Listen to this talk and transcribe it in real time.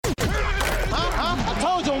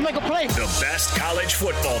told you, we'll make a play. The best college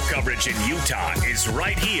football coverage in Utah is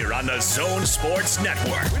right here on the Zone Sports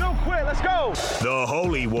Network. We don't quit. Let's go. The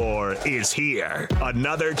Holy War is here.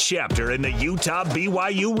 Another chapter in the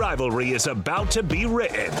Utah-BYU rivalry is about to be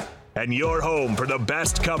written. And your home for the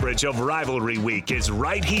best coverage of Rivalry Week is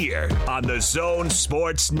right here on the Zone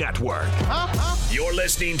Sports Network. You're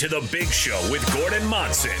listening to The Big Show with Gordon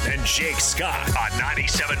Monson and Jake Scott on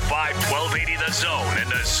 97.5 1280 The Zone and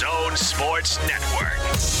the Zone Sports Network.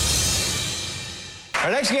 Our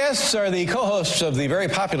next guests are the co-hosts of the very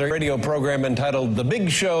popular radio program entitled The Big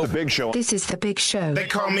Show. The Big Show. This is The Big Show. They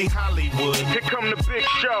call me Hollywood. Here come the Big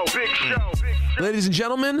Show. Big Show. Big Show. Ladies and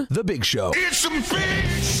gentlemen, The Big Show. It's a Big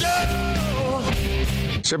Show.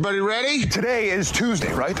 Is everybody ready? Today is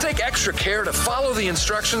Tuesday, right? Take extra care to follow the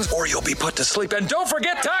instructions or you'll be put to sleep. And don't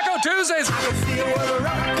forget Taco Tuesdays.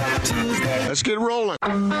 Let's get rolling.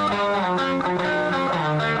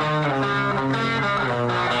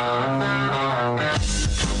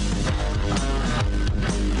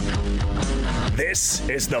 This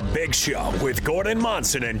is The Big Show with Gordon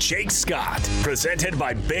Monson and Jake Scott, presented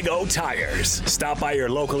by Big O Tires. Stop by your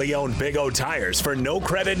locally owned Big O Tires for no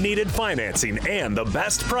credit needed financing and the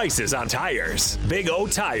best prices on tires. Big O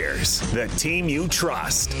Tires, the team you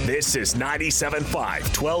trust. This is 97.5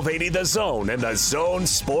 1280 The Zone and the Zone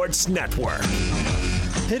Sports Network.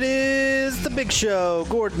 It is The Big Show.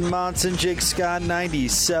 Gordon Monson, Jake Scott,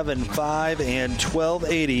 97.5 and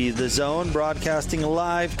 1280 The Zone, broadcasting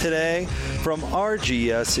live today from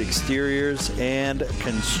RGS Exteriors and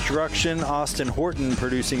Construction. Austin Horton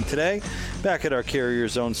producing today, back at our Carrier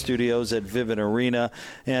Zone studios at Vivint Arena.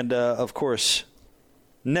 And, of course,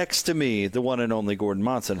 next to me, the one and only Gordon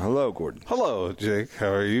Monson. Hello, Gordon. Hello, Jake.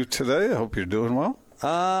 How are you today? I hope you're doing well.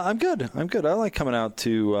 I'm good. I like coming out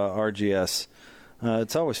to RGS.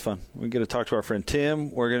 It's always fun. We get to talk to our friend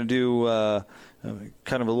Tim. We're going to do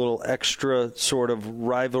kind of a little extra sort of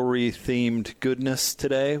rivalry-themed goodness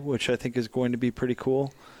today, which I think is going to be pretty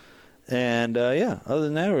cool. And, other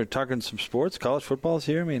than that, we're talking some sports. College football is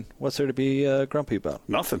here. I mean, what's there to be grumpy about?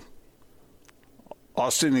 Nothing.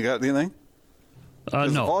 Austin, you got anything?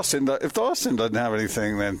 No. If Austin doesn't have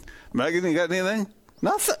anything, then Megan, you got anything?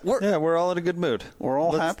 Nothing. We're all in a good mood. We're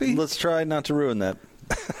all happy? Let's try not to ruin that.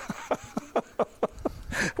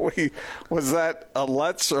 Was that a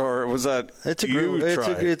let's or was that it's a group?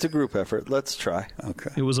 It's a group effort. Let's try.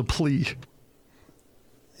 Okay. It was a plea.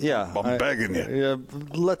 Yeah, I'm begging you. Yeah,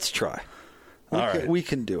 let's try. We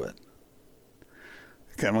can do it.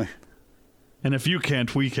 Can we? And if you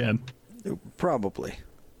can't, we can. Probably.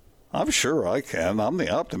 I'm sure I can. I'm the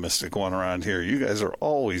optimistic one around here. You guys are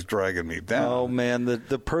always dragging me down. Oh, man,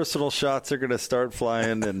 the personal shots are going to start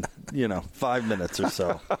flying in, 5 minutes or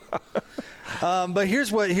so. But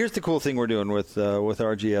here's the cool thing we're doing with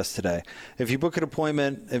RGS today. If you book an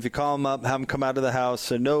appointment, if you call them up, have them come out of the house,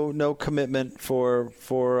 so no commitment for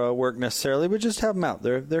work necessarily, but just have them out.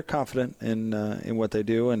 They're confident in what they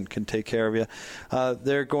do and can take care of you.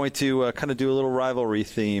 They're going to kind of do a little rivalry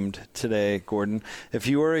themed today, Gordon. If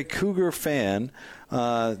you are a Cougar fan,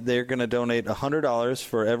 they're going to donate $100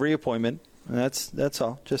 for every appointment. That's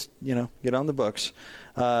all. Just get on the books.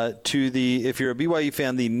 If you're a BYU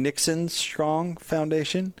fan, the Nixon Strong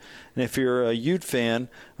Foundation, and if you're a Ute fan,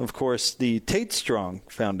 of course, the Tate Strong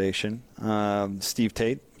Foundation. Steve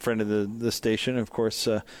Tate, friend of the station, of course,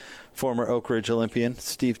 former Oak Ridge Olympian,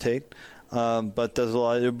 Steve Tate. But does a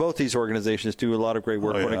lot. Both these organizations do a lot of great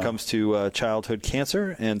work when it comes to childhood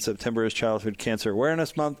cancer, and September is Childhood Cancer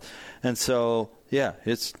Awareness Month, and so we're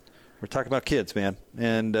talking about kids, man,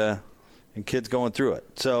 and kids going through it.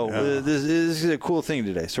 So this is a cool thing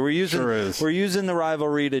today. So we're using the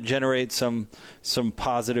rivalry to generate some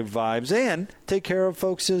positive vibes and take care of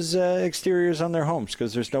folks' exteriors on their homes,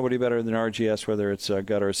 because there's nobody better than RGS, whether it's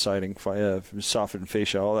gutter, siding, softened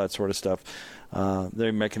fascia, all that sort of stuff.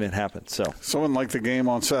 They're making it happen. So unlike the game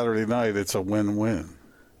on Saturday night, it's a win-win.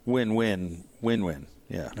 Win-win.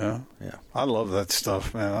 Yeah. I love that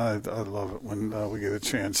stuff, man. I love it when we get a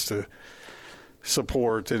chance to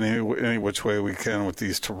support in any which way we can with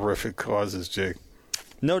these terrific causes, Jake.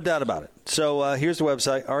 No doubt about it. So here's the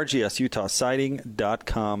website,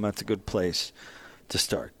 rgsutahsiding.com. That's a good place to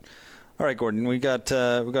start. All right, Gordon, we got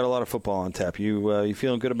a lot of football on tap. You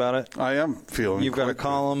feeling good about it? I am feeling. You've got a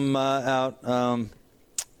column out.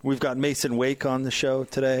 We've got Mason Wake on the show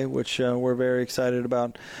today, which we're very excited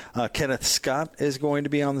about. Kenneth Scott is going to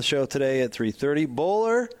be on the show today at 3:30.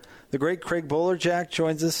 Bowler. The great Craig Bowler-Jack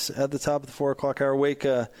joins us at the top of the 4 o'clock hour. Wake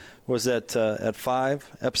was at 5,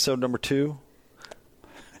 episode number 2.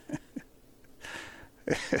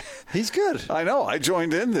 He's good. I know. I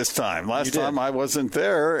joined in this time. Last time I wasn't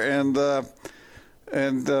there, and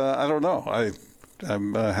And I don't know.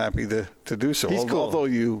 I'm happy to do so. He's cool. Although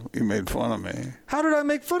you made fun of me. How did I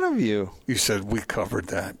make fun of you? You said we covered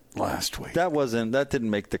that last week. That didn't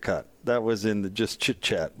make the cut. That was in the just chit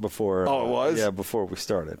chat before. Oh, it was? Yeah, before we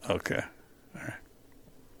started. Okay. All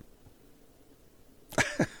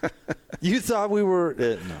right. You thought we were?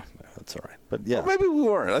 No, that's all right. But yeah, well, maybe we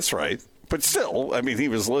weren't. That's right. But still, I mean, he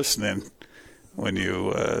was listening when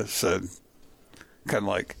you said, kind of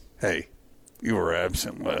like, "Hey, you were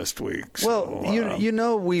absent last week." So, well, you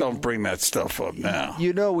know we don't bring that stuff up now.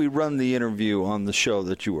 You know we run the interview on the show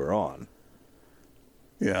that you were on.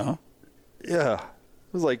 Yeah. Yeah,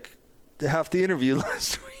 it was like half the interview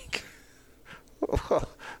last week.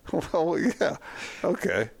 Well, yeah.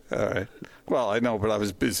 Okay. All right. Well, I know, but I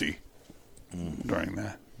was busy during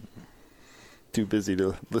that. Too busy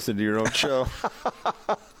to listen to your own show.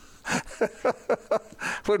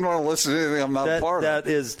 Wouldn't want to listen to anything I'm not a part of. That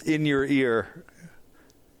is in your ear.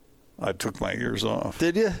 I took my ears off.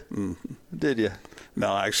 Did you? Mm-hmm. Did you?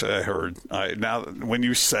 No, actually, I heard. Now, when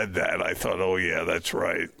you said that, I thought, oh, yeah, that's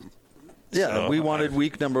right. Yeah, So, we wanted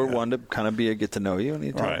week number one to kind of be a get to know you,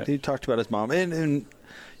 and he talked about his mom, and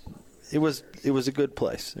it was a good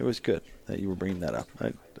place. It was good that you were bringing that up.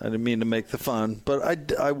 I didn't mean to make the fun, but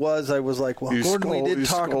I was like, well, Gordon, we did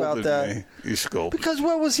talk about that. Me. You scolded. Because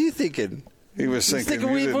what was he thinking? He was thinking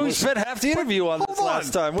we spent half the interview on this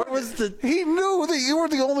last time. What was the? He knew that you were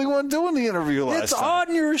the only one doing the interview last It's time.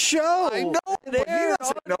 on your show. I know, but he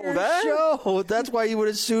doesn't know that. Show. That's why you would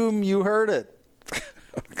assume you heard it.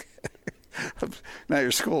 Okay. Now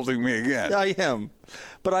you're scolding me again. I am,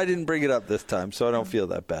 but I didn't bring it up this time, so I don't feel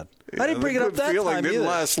that bad. Yeah, I didn't bring it up that time feeling didn't either.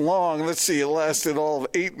 last long. Let's see, it lasted all of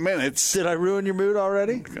 8 minutes. Did I ruin your mood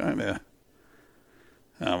already? Kind of.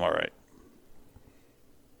 I'm all right.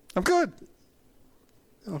 I'm good.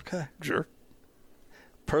 Okay. Sure.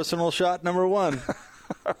 Personal shot number 1.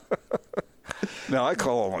 No, I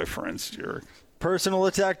call all my friends jerks. Personal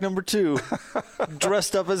attack number 2.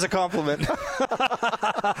 Dressed up as a compliment.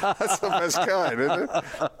 That's the best kind, isn't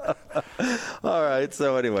it? All right.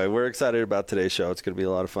 So anyway, we're excited about today's show. It's going to be a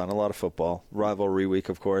lot of fun, a lot of football, rivalry week,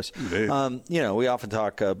 of course. We often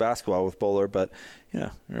talk basketball with Bowler, but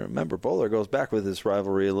remember Bowler goes back with his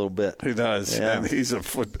rivalry a little bit. He does, and he's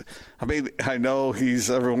I know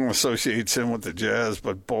everyone associates him with the Jazz,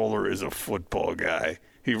 but Bowler is a football guy.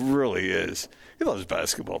 He really is. He loves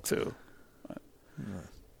basketball too.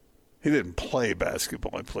 He didn't play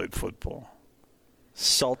basketball. He played football.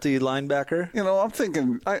 Salty linebacker? I'm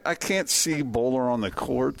thinking I can't see Bowler on the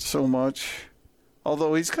court so much,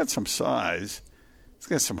 although he's got some size. He's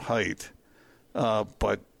got some height.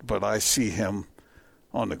 But I see him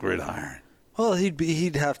on the gridiron. Well,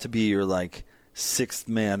 he'd have to be your, sixth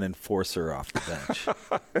man enforcer off the bench.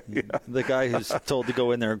 The guy who's told to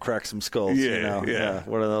go in there and crack some skulls. Yeah.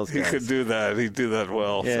 One of those guys. He could do that. He'd do that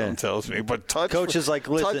well, someone tells me. But Coach is like,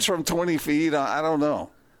 listen, touch from 20 feet, I don't know.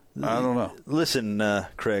 Listen,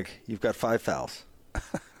 Craig, you've got 5 fouls.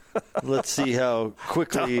 Let's see how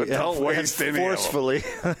quickly and forcefully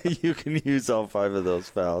you can use all 5 of those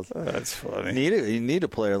fouls. That's funny. You need a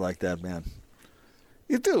player like that, man.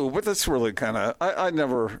 You do, but that's really kind of – I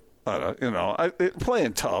never –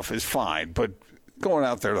 playing tough is fine, but going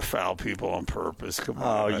out there to foul people on purpose, come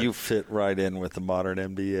on. Oh, you fit right in with the modern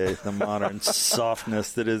NBA, the modern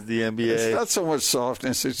softness that is the NBA. It's not so much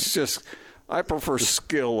softness. It's just I prefer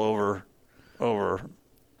skill over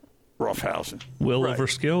roughhousing. Will over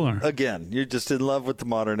skill? Or? Again, you're just in love with the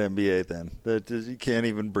modern NBA then. You can't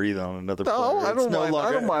even breathe on another player. No, I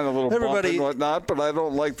don't mind a little bump and whatnot, but I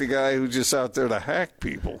don't like the guy who's just out there to hack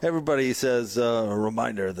people. Everybody says a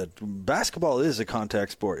reminder that basketball is a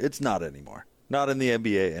contact sport. It's not anymore. Not in the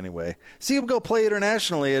NBA, anyway. See them go play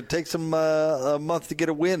internationally. It takes them a month to get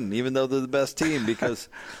a win, even though they're the best team, because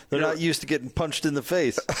they're not used to getting punched in the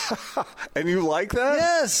face. And you like that?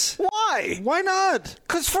 Yes. Why? Why not?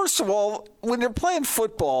 Because, first of all, when you're playing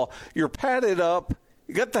football, you're padded up.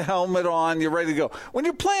 You got the helmet on. You're ready to go. When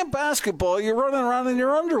you're playing basketball, you're running around in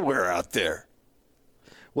your underwear out there.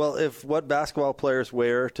 Well, if what basketball players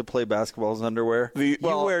wear to play basketball is underwear, you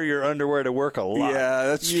wear your underwear to work a lot. Yeah,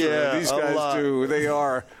 that's true. Yeah, these guys do. They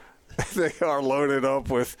are loaded up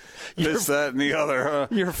with this, that, and the other. Huh?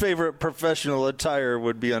 Your favorite professional attire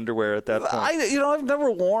would be underwear at that point. I've never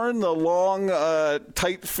worn the long,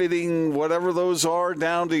 tight-fitting, whatever those are,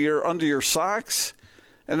 down to under your socks,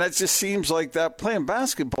 and that just seems like that playing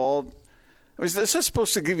basketball. Is this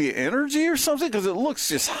supposed to give you energy or something? Because it looks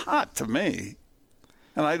just hot to me.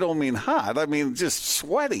 And I don't mean hot. I mean just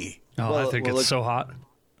sweaty. Oh, I think it's so hot.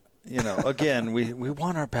 Again, we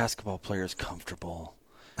want our basketball players comfortable.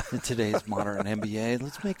 in today's modern NBA.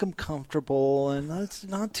 Let's make them comfortable and let's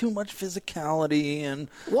not too much physicality. And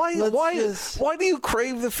why do you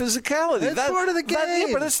crave the physicality? It's part of the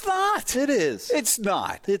game. But it's not. It is. It's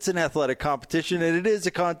not. It's an athletic competition, and it is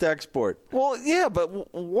a contact sport. Well, yeah,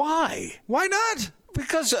 but why? Why not?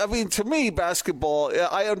 Because, I mean, to me, basketball,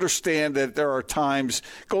 I understand that there are times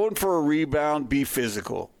going for a rebound, be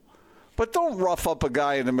physical. But don't rough up a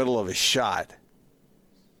guy in the middle of a shot.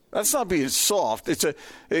 That's not being soft.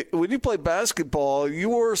 When you play basketball,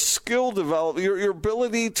 your skill development, your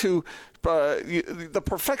ability to, the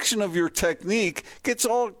perfection of your technique gets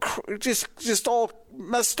all just all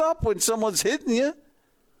messed up when someone's hitting you.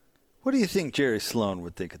 What do you think Jerry Sloan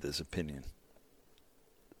would think of this opinion?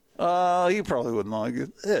 He probably wouldn't like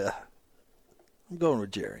it. Yeah. I'm going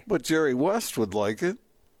with Jerry. But Jerry West would like it.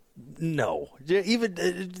 No. Even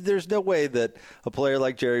there's no way that a player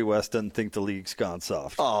like Jerry West doesn't think the league's gone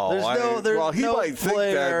soft. Oh, he might think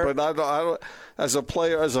that, but I don't, as a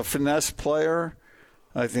player, as a finesse player,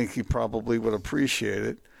 I think he probably would appreciate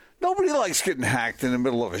it. Nobody likes getting hacked in the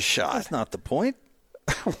middle of a shot. That's not the point.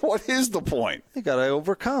 What is the point? You got to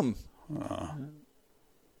overcome.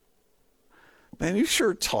 Man, you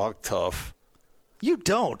sure talk tough. You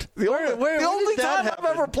don't. The only time I've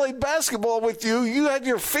ever played basketball with you, you had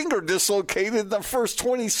your finger dislocated in the first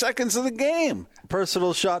 20 seconds of the game.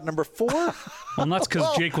 Personal shot number 4? Well, that's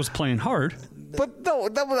because Jake was playing hard. But no,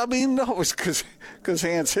 it's because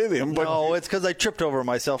Hans hit him. But no, it's because I tripped over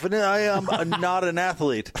myself, and I am not an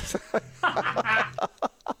athlete.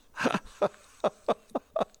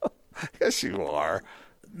 Yes, you are.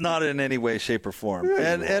 Not in any way, shape, or form.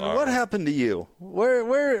 And what happened to you?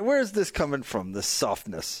 Where is this coming from? This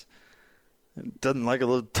softness? Doesn't like a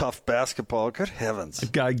little tough basketball. Good heavens! The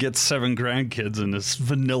guy gets 7 grandkids and this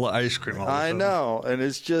vanilla ice cream. I know, and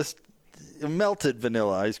it's just melted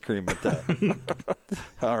vanilla ice cream at that.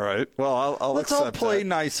 All right. Well, I'll let's accept all play that.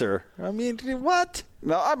 nicer. I mean, what?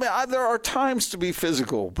 No, I mean there are times to be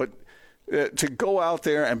physical, but. To go out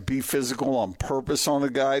there and be physical on purpose on a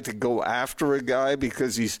guy, to go after a guy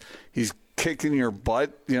because he's kicking your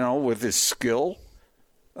butt, with his skill.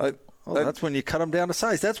 That's when you cut him down to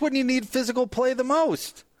size. That's when you need physical play the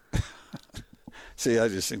most. See, I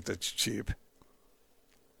just think that's cheap.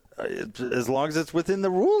 As long as it's within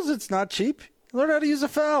the rules, it's not cheap. Learn how to use a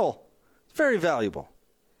foul. It's very valuable.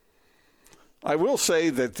 I will say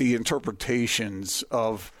that the interpretations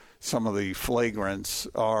of some of the flagrants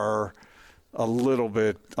are a little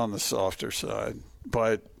bit on the softer side,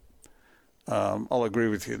 but I'll agree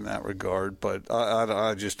with you in that regard. But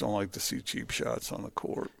I just don't like to see cheap shots on the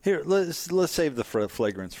court. Here, let's save the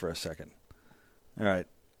flagrants for a second. All right,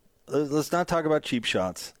 let's not talk about cheap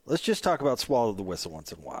shots. Let's just talk about swallow the whistle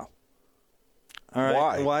once in a while. All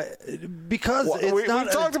right. Why? Because we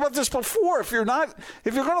talked about this before. If you're going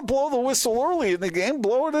to blow the whistle early in the game,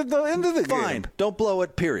 blow it at the end of the game. Fine. Don't blow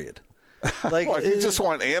it. Period. Like what, you just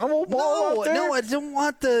want animal ball out there? No, I don't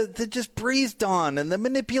want the just breezed on and the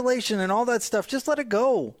manipulation and all that stuff. Just let it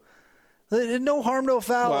go. No harm, no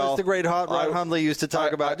foul, as the great Ron Hundley used to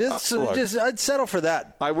talk about. I'd settle for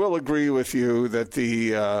that. I will agree with you that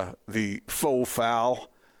the faux foul.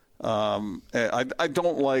 I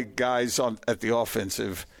don't like guys on the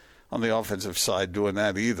offensive side doing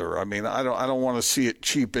that either. I mean, I don't want to see it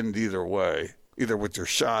cheapened either way, either with your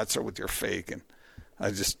shots or with your faking.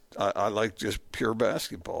 I like just pure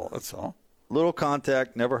basketball. That's all. Little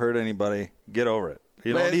contact, never hurt anybody. Get over it.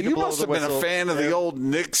 You must have been a fan of the old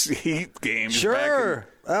Knicks Heat games. Sure,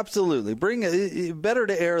 absolutely. Bring it. Better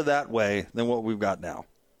to air that way than what we've got now.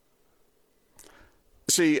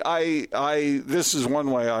 See, this is one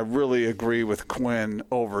way I really agree with Quinn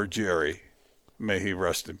over Jerry. May he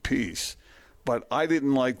rest in peace. But I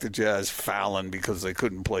didn't like the Jazz fouling because they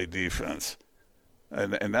couldn't play defense.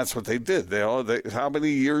 And that's what they did. How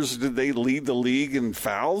many years did they lead the league in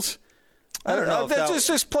fouls? I don't know.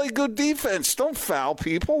 Just play good defense. Don't foul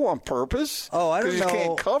people on purpose. Oh, I don't know. Because you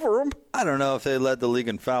can't cover them. I don't know if they led the league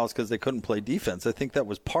in fouls because they couldn't play defense. I think that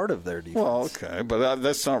was part of their defense. Well, okay, but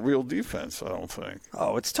that's not real defense, I don't think.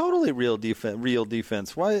 Oh, it's totally real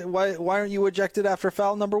defense. Why aren't you ejected after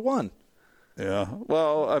foul number 1? Yeah.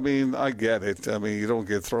 Well, I mean, I get it. I mean, you don't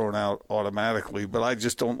get thrown out automatically, but I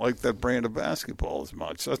just don't like that brand of basketball as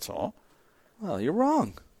much. That's all. Well, you're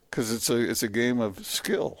wrong. Because it's a game of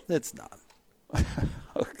skill. It's not.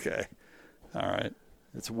 Okay. All right.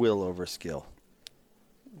 It's will over skill.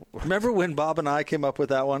 Remember when Bob and I came up with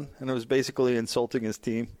that one, and it was basically insulting his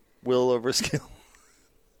team? Will over skill.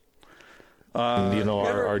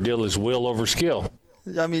 Our deal is will over skill.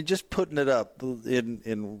 I mean, just putting it up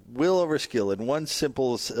in will over skill in one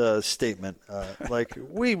simple statement. Like,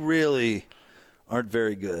 we really aren't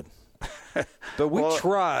very good. But we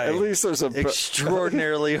try. At least there's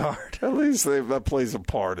extraordinarily hard. At least that plays a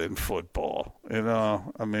part in football,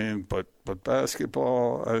 I mean, but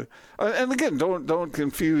basketball, and again, don't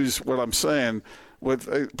confuse what I'm saying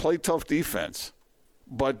with play tough defense,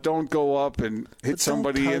 but don't go up and hit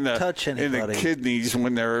somebody in the kidneys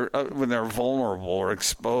when they're vulnerable or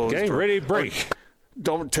exposed. Getting ready to break.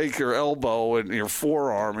 Don't take your elbow and your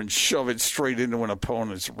forearm and shove it straight into an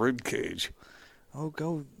opponent's rib cage. Oh,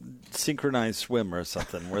 go synchronized swim or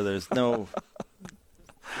something where there's no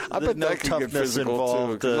I bet no that can get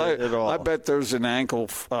physical too. At all. I bet there's an ankle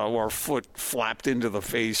or foot flapped into the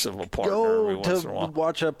face of a partner every once in a while.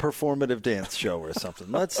 Watch a performative dance show or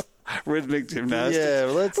something. Let's rhythmic gymnastics. Yeah,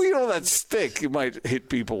 let's. Well, that stick, you might hit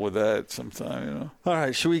people with that sometime. All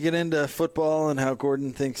right, should we get into football and how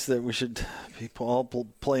Gordon thinks that we should be all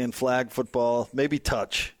playing flag football? Maybe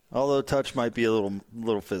touch, although touch might be a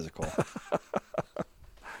little physical.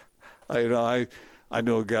 I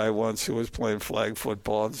knew a guy once who was playing flag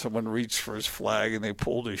football, and someone reached for his flag, and they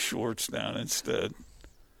pulled his shorts down instead.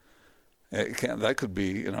 That could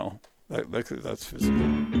be, that's physical.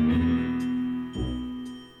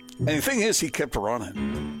 And the thing is, he kept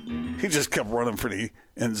running. He just kept running for the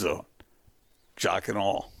end zone, jock and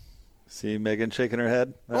all. See Megan shaking her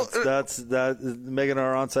head? That's Megan,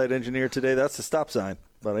 our on-site engineer today. That's the stop sign,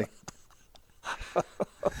 buddy.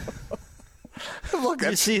 Look,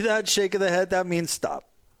 you see that shake of the head? That means stop.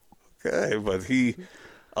 Okay, but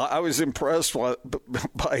I was impressed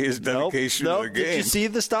by his dedication to the game. Did you see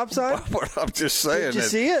the stop sign? But I'm just saying. Did you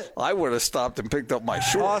see it? I would have stopped and picked up my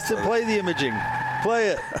shorts. Austin, play the imaging. Play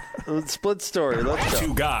it. Split story. Let's go.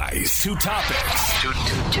 Two guys, two topics,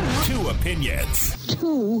 two opinions.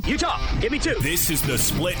 Utah, give me two. This is the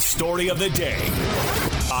split story of the day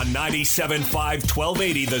on 97.5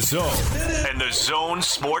 1280 The Zone and The Zone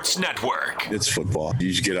Sports Network. It's football.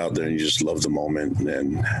 You just get out there and you just love the moment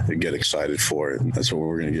and get excited for it. That's what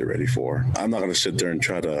we're going to get ready for. I'm not going to sit there and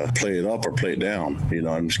try to play it up or play it down.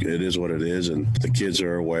 It is what it is, and the kids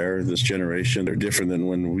are aware. This generation, they're different than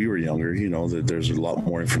when we were younger. That there's a lot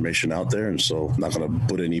more information out there, and so I'm not going to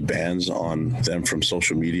put any bans on them from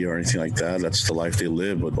social media or anything like that. That's the life they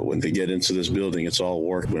live. But when they get into this building, it's all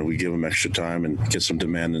work. When we give them extra time and get some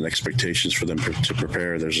demand and expectations for them to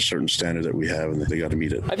prepare, there's a certain standard that we have, and they got to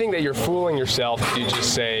meet it. I think that you're fooling yourself if you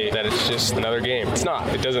just say that it's just another game. It's not.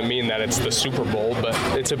 It doesn't mean that it's the Super Bowl, but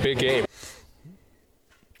it's a big game.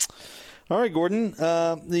 All right, Gordon.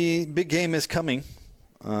 The big game is coming.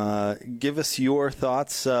 Give us your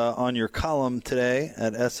thoughts on your column today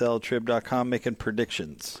at sltrib.com making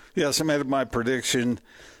predictions. Yes, I made my prediction,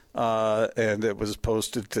 and it was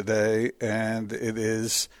posted today, and it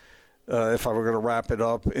is, if I were going to wrap it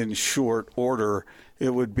up in short order,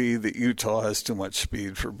 it would be that Utah has too much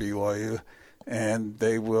speed for BYU, and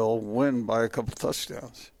they will win by a couple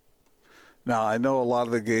touchdowns. Now, I know a lot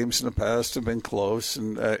of the games in the past have been close,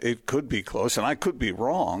 and it could be close, and I could be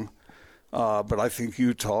wrong. But I think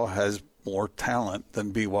Utah has more talent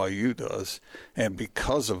than BYU does, and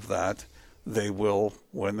because of that, they will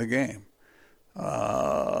win the game.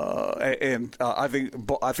 And I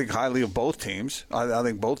think highly of both teams. I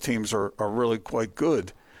think both teams are really quite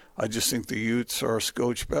good. I just think the Utes are a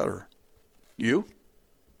scotch better. You?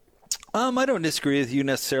 I don't disagree with you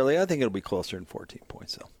necessarily. I think it'll be closer than 14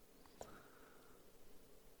 points, though.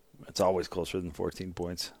 It's always closer than 14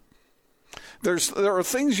 points. There are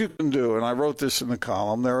things you can do, and I wrote this in the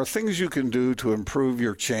column. There are things you can do to improve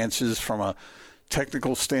your chances from a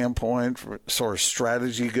technical standpoint, as far as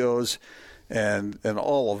strategy goes, and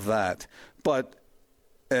all of that.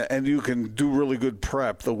 And you can do really good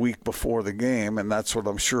prep the week before the game, and that's what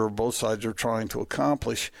I'm sure both sides are trying to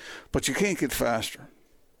accomplish. But you can't get faster.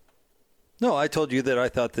 No, I told you that I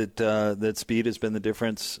thought that speed has been the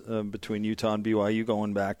difference between Utah and BYU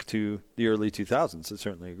going back to the early 2000s. I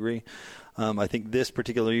certainly agree. I think this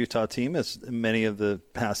particular Utah team, as many of the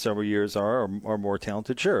past several years are more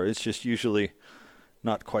talented. Sure, it's just usually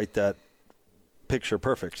not quite that picture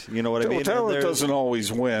perfect. You know what I mean? Talent doesn't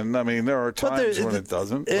always win. I mean, there are times when it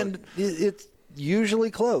doesn't. And it's usually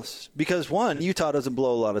close because, one, Utah doesn't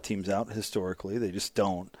blow a lot of teams out historically. They just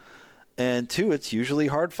don't. And two, it's usually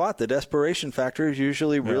hard fought. The desperation factor is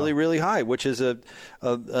usually really, really high, which is an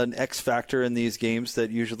X factor in these games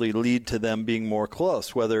that usually lead to them being more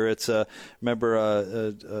close. Whether it's a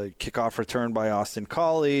kickoff return by Austin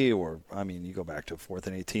Collie, or you go back to 4th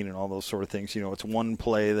and 18 and all those sort of things. It's one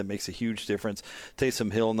play that makes a huge difference.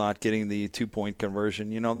 Taysom Hill not getting the 2-point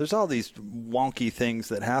conversion. There's all these wonky things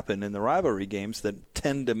that happen in the rivalry games that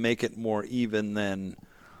tend to make it more even than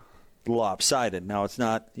lopsided. Now, it's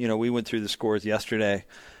not, we went through the scores yesterday,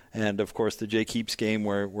 And, of course, the Jay Keeps game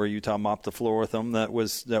where Utah mopped the floor with them, that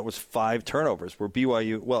was 5 turnovers where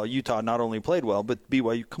Utah not only played well, but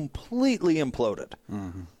BYU completely imploded.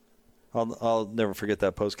 Mm-hmm. I'll never forget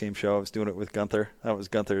that post-game show. I was doing it with Gunther. That was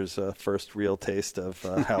Gunther's first real taste of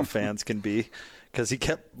how fans can be, because he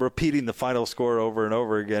kept repeating the final score over and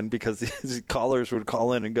over again because his callers would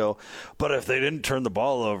call in and go, but if they didn't turn the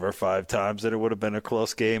ball over 5 times, then it would have been a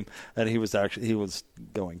close game. And he was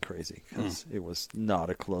going crazy because it was not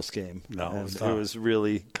a close game. No, it was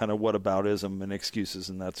really kind of whataboutism and excuses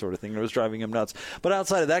and that sort of thing. It was driving him nuts. But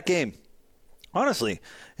outside of that game, honestly,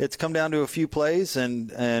 it's come down to a few plays, and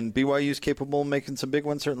BYU's capable of making some big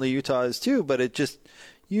ones. Certainly Utah is too, but it just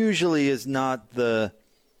usually is not the,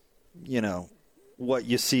 what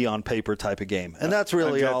you see on paper type of game. And that's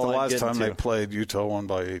really all the I'm last time to. they played, Utah won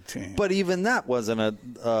by 18. But even that wasn't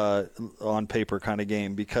a on paper kind of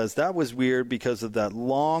game, because that was weird because of that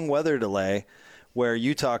long weather delay where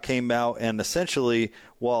Utah came out and essentially,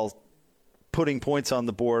 while putting points on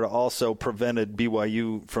the board, also prevented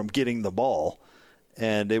BYU from getting the ball.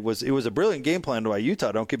 And it was a brilliant game plan by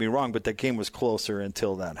Utah, don't get me wrong, but that game was closer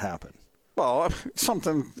until that happened. Well,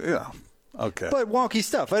 something, okay. But wonky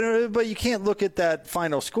stuff. But you can't look at that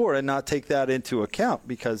final score and not take that into account,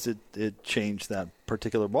 because it changed that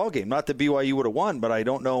particular ball game. Not that BYU would have won, but I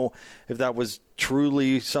don't know if that was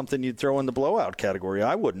truly something you'd throw in the blowout category.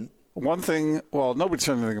 I wouldn't. One thing, nobody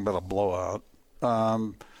said anything about a blowout.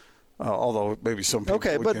 Although maybe some people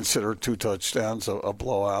would consider 2 touchdowns a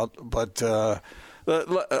blowout. But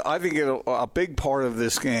I think a big part of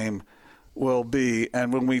this game will be,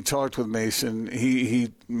 and when we talked with Mason,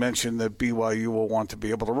 he mentioned that BYU will want to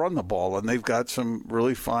be able to run the ball, and they've got some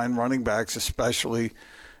really fine running backs, especially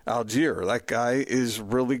Algier. That guy is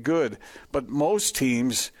really good. But most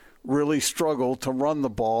teams really struggle to run the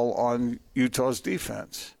ball on Utah's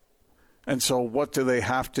defense. And so what do they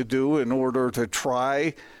have to do in order to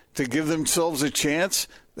try to give themselves a chance?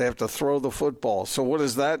 They have to throw the football. So what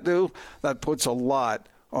does that do? That puts a lot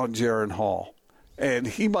on Jaren Hall. And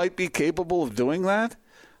he might be capable of doing that.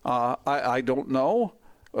 I don't know.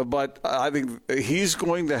 But I think he's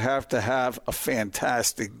going to have a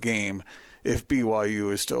fantastic game if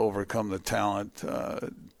BYU is to overcome the talent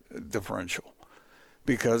differential.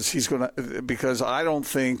 Because I don't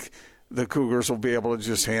think the Cougars will be able to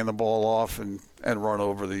just hand the ball off and run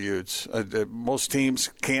over the Utes. Most teams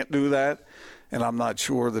can't do that, and I'm not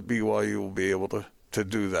sure that BYU will be able to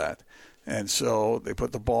do that. And so they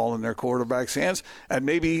put the ball in their quarterback's hands, and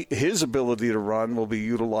maybe his ability to run will be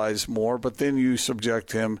utilized more, but then you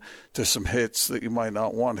subject him to some hits that you might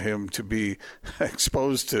not want him to be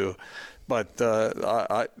exposed to. But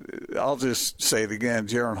I'll just say it again,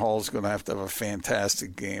 Jaren Hall is going to have a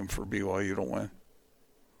fantastic game for BYU to win.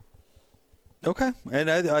 Okay,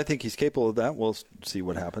 and I think he's capable of that. We'll see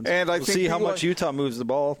what happens. And we'll see how much Utah moves the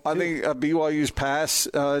ball. I think BYU's pass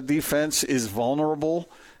defense is vulnerable,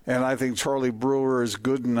 and I think Charlie Brewer is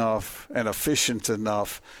good enough and efficient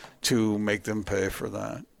enough to make them pay for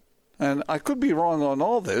that. And I could be wrong on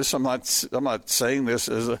all this. I'm not saying this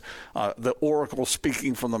as the oracle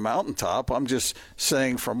speaking from the mountaintop. I'm just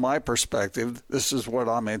saying from my perspective, this is what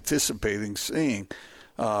I'm anticipating seeing.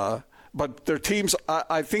 But their teams,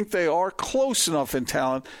 I think they are close enough in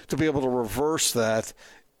talent to be able to reverse that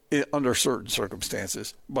under certain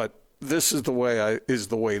circumstances. But this is the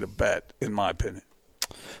way to bet, in my opinion.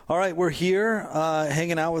 All right, we're here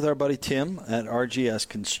hanging out with our buddy Tim at RGS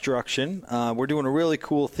Construction. We're doing a really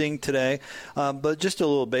cool thing today, but just a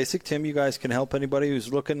little basic. Tim, you guys can help anybody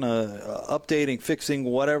who's looking, updating, fixing,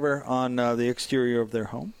 whatever on the exterior of their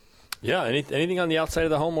home? Yeah, anything on the outside of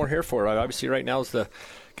the home we're here for. Obviously right now is the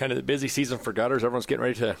kind of the busy season for gutters. Everyone's getting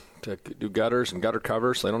ready to do gutters and gutter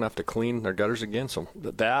covers so they don't have to clean their gutters again. So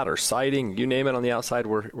that or siding, you name it on the outside,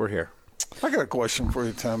 we're here. I got a question for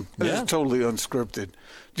you, Tim. This is totally unscripted.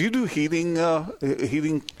 Do you do heating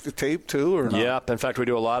tape too, or not? Yeah, in fact, we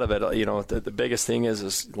do a lot of it. The biggest thing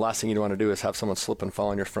is the last thing you want to do is have someone slip and fall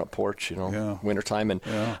on your front porch, wintertime. And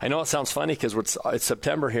I know it sounds funny because it's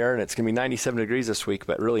September here and it's going to be 97 degrees this week,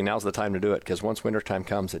 but really now's the time to do it because once wintertime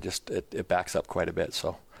comes, it backs up quite a bit.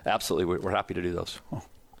 So absolutely, we're happy to do those. Oh.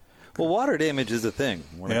 Well, water damage is a thing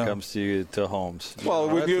when it comes to homes. Well,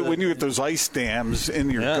 when you get those ice dams in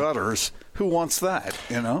your gutters, who wants that?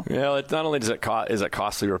 Yeah, not only is it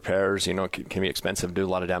costly repairs, it can be expensive to do a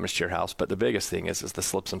lot of damage to your house, but the biggest thing is the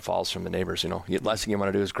slips and falls from the neighbors. The last thing you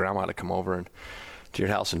want to do is grandma to come over to your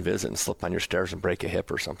house and visit and slip on your stairs and break a hip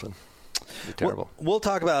or something. It'd be terrible. We'll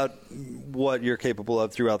talk about what you're capable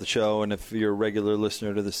of throughout the show, and if you're a regular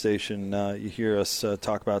listener to the station, you hear us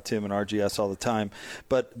talk about Tim and RGS all the time.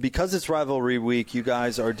 But because it's rivalry week, you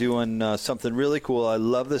guys are doing something really cool. I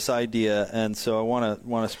love this idea, and so I want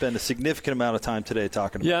to spend a significant amount of time today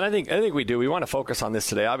talking about it. Yeah, and I think we do. We want to focus on this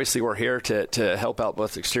today. Obviously, we're here to help out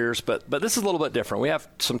both exteriors, but this is a little bit different. We have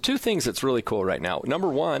two things that's really cool right now. Number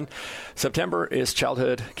one, September is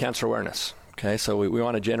Childhood Cancer Awareness. Okay, so we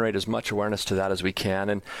want to generate as much awareness to that as we can.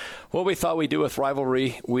 And what we thought we'd do with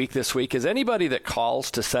Rivalry Week this week is anybody that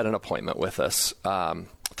calls to set an appointment with us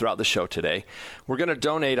throughout the show today, we're going to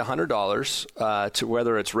donate $100 to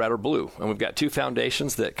whether it's red or blue. And we've got two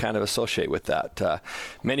foundations that kind of associate with that.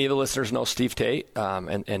 Many of the listeners know Steve Tate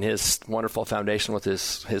and his wonderful foundation with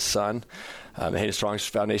his son. The Hayden Strong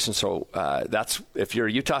Foundation. So that's, if you're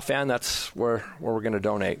a Utah fan, that's where we're going to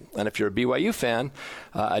donate. And if you're a BYU fan,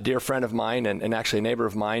 a dear friend of mine and actually a neighbor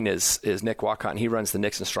of mine is Nick Walcott, and he runs the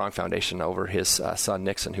Nixon Strong Foundation over his son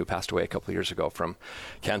Nixon, who passed away a couple of years ago from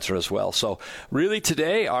cancer as well. So really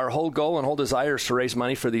today, our whole goal and whole desire is to raise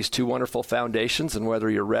money for these two wonderful foundations. And whether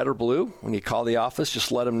you're red or blue, when you call the office,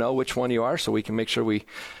 just let them know which one you are so we can make sure we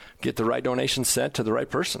get the right donation sent to the right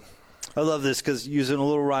person. I love this because using a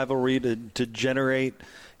little rivalry to generate,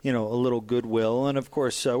 a little goodwill. And, of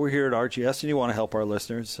course, we're here at RGS, and you want to help our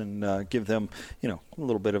listeners and give them, a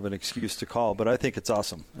little bit of an excuse to call. But I think it's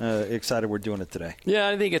awesome. Excited we're doing it today. Yeah,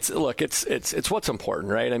 I think it's what's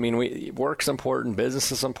important, right? I mean, work's important,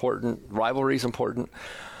 business is important, rivalry's important.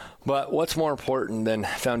 But what's more important than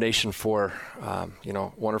foundation for,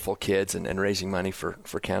 wonderful kids and raising money for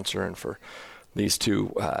cancer and for these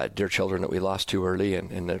two dear children that we lost too early,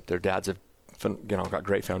 and their dads have got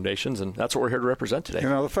great foundations, and that's what we're here to represent today.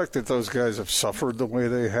 The fact that those guys have suffered the way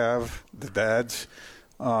they have, the dads,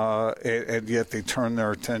 and yet they turn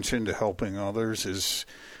their attention to helping others,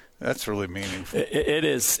 that's really meaningful. It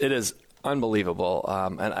is unbelievable,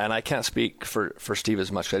 and I can't speak for Steve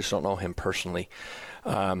as much. I just don't know him personally.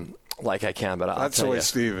 Like I can, but I'll that's tell the way you.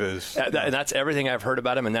 Steve is. And that's everything I've heard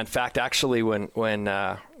about him. And in fact, actually, when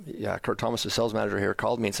Kurt Thomas, the sales manager here,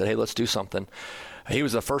 called me and said, "Hey, let's do something," he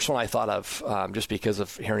was the first one I thought of, just because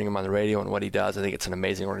of hearing him on the radio and what he does. I think it's an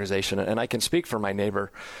amazing organization, and I can speak for my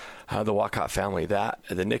neighbor, the Walcott family. That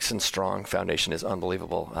the Nixon Strong Foundation is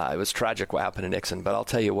unbelievable. It was tragic what happened to Nixon, but I'll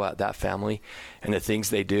tell you what, that family and the things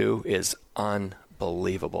they do is unbelievable.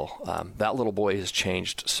 That little boy has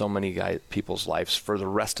changed so many people's lives for the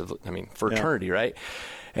rest of for eternity, right?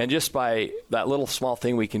 And just by that little small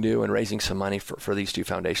thing we can do and raising some money for these two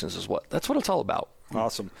foundations that's what it's all about.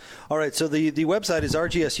 Awesome. All right, so the website is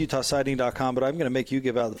rgsutahsighting.com, but I'm going to make you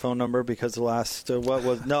give out the phone number because the last, this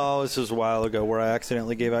was a while ago where I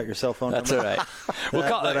accidentally gave out your cell phone number. That's all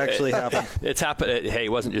right. that actually happened. It's happened. Hey, it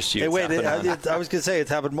wasn't just you. Hey, wait, I was going to say it's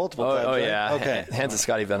happened multiple times. Oh, right? yeah. Okay. Hands and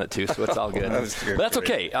Scotty done it too, so it's all good. That's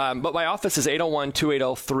okay. But my office is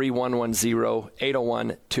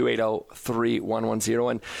 801-280-3110,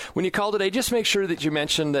 801-280-3110. And when you call today, just make sure that you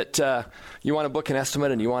mention that you want to book an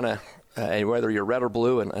estimate and you want to whether you're red or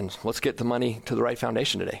blue, and let's get the money to the right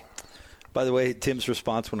foundation today. By the way, Tim's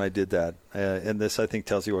response when I did that, and this I think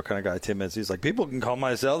tells you what kind of guy Tim is. He's like, people can call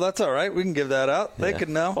my cell. That's all right. We can give that out. They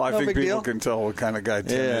can know. Well, I think people deal. can tell what kind of guy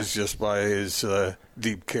Tim is just by his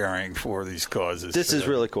deep caring for these causes. This is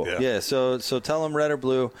really cool. Yeah. So tell them red or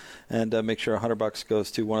blue, and make sure $100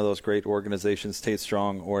 goes to one of those great organizations, Tate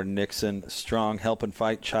Strong or Nixon Strong, helping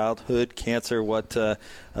fight childhood cancer.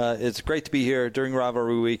 It's great to be here during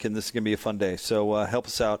Rivalry Week, and this is going to be a fun day. So help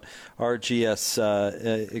us out.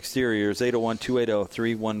 RGS Exteriors,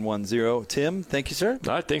 801-280-3110. Tim, thank you, sir.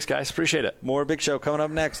 All right, thanks, guys. Appreciate it. More Big Show coming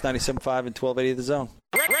up next, 97.5 and 1280 The Zone.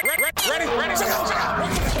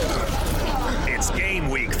 It's game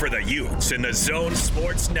week for the Utes, and the Zone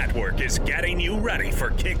Sports Network is getting you ready for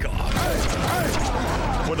kickoff.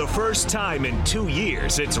 For the first time in 2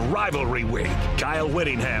 years, it's Rivalry Week. Kyle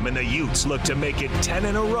Whittingham and the Utes look to make it 10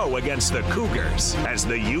 in a row against the Cougars as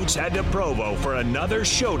the Utes head to Provo for another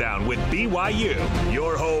showdown with BYU.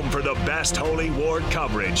 Your home for the best Holy War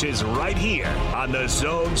coverage is right here on the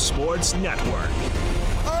Zone Sports Network.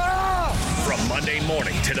 From Monday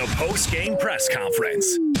morning to the post-game press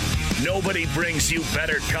conference, nobody brings you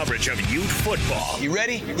better coverage of Ute football. You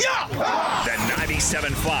ready? Yeah! The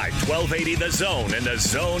 97.5, 1280 The Zone and the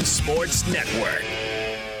Zone Sports Network.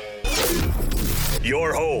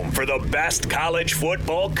 Your home for the best college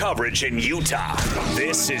football coverage in Utah.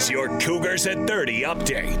 This is your Cougars at 30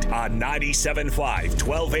 update on 97.5,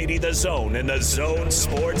 1280 The Zone and the Zone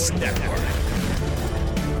Sports Network.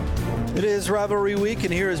 It is Rivalry Week,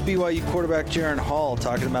 and here is BYU quarterback Jaren Hall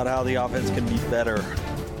talking about how the offense can be better.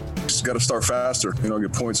 just got to start faster,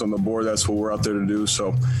 get points on the board. That's what we're out there to do.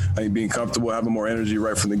 So I think being comfortable, having more energy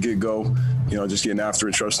right from the get-go, just getting after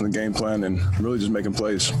it, trusting the game plan, and really just making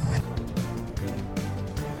plays.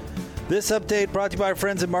 This update brought to you by our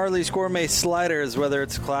friends at Marley's Gourmet Sliders. Whether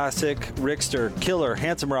it's classic, Rickster, killer,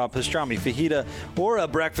 handsome raw, pastrami, fajita, or a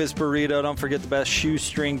breakfast burrito, don't forget the best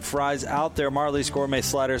shoestring fries out there. Marley's Gourmet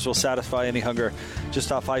Sliders will satisfy any hunger.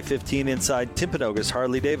 Just off I-15 inside Timpanogos,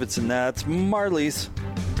 Harley-Davidson. That's Marley's.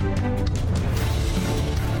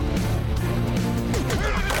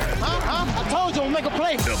 I told you we'll make a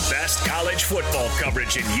play. The best college football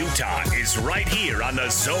coverage in Utah is right here on the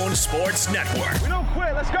Zone Sports Network. We don't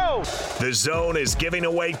quit. Let's go. The Zone is giving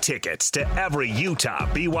away tickets to every Utah,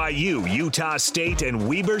 BYU, Utah State, and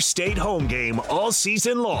Weber State home game all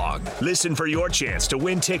season long. Listen for your chance to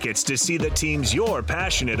win tickets to see the teams you're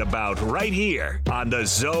passionate about right here on the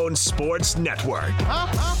Zone Sports Network.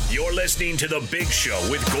 You're listening to The Big Show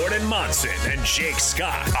with Gordon Monson and Jake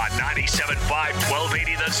Scott on 97.5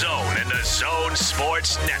 1280 The Zone and the Zone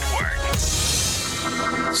Sports Network.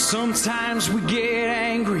 Sometimes we get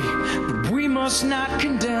angry, but we must not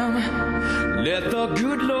condemn. Let the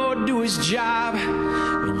good Lord do his job,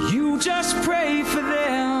 and you just pray for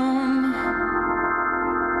them.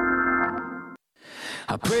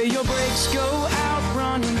 I pray your brakes go out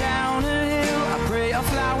running down a hill. I pray a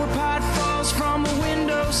flower pot falls from a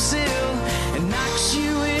windowsill and knocks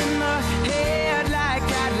you in the head like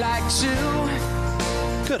I'd like to.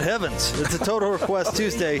 Good heavens. It's a Total Request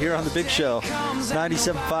Tuesday here on The Big Show.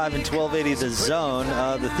 97.5 and 1280 The Zone.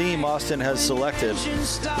 The theme Austin has selected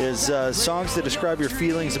is songs that describe your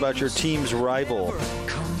feelings about your team's rival.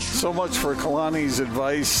 So much for Kalani's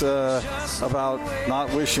advice about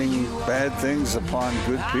not wishing bad things upon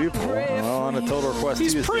good people. Well, on a Total Request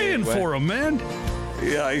Tuesday. He's praying for him, man.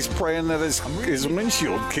 Yeah, he's praying that his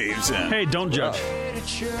windshield caves in. Hey, don't judge.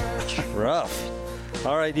 Rough.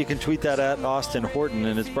 All right, you can tweet that at Austin Horton,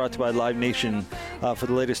 and it's brought to you by Live Nation. For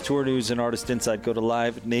the latest tour news and artist insight, go to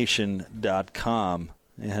livenation.com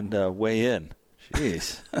and weigh in.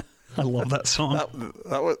 Jeez. I love that song.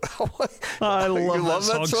 I love that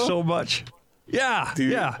song so much. Yeah,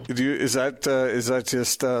 Is that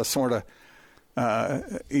just sort of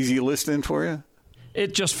easy listening for you?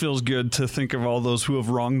 It just feels good to think of all those who have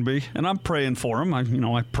wronged me, and I'm praying for them.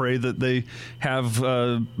 I pray that they have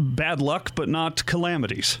bad luck, but not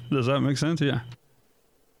calamities. Does that make sense? Yeah.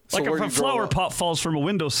 So like if a flower pot falls from a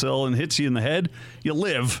windowsill and hits you in the head, you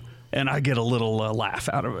live, and I get a little laugh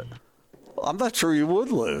out of it. I'm not sure you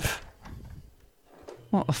would live.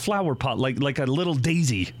 Well, a flower pot, like a little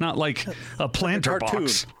daisy, not like a planter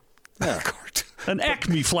box. Yeah. An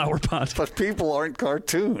Acme flower pot. But people aren't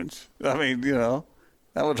cartoons. I mean,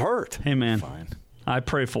 that would hurt. Hey, man. Fine. I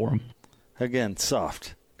pray for them. Again,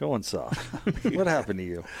 soft. Going soft. What happened to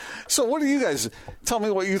you? So what do you guys – tell me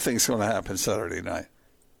what you think is going to happen Saturday night.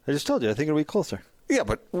 I just told you. I think it'll be closer. Yeah,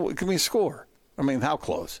 but give me a score. I mean, how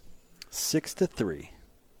close? 6-3.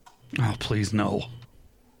 Oh, please, no.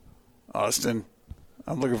 Austin,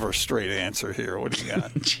 I'm looking for a straight answer here. What do you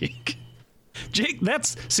got? Jake,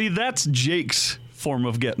 that's Jake's form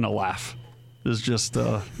of getting a laugh. Is just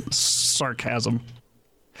sarcasm.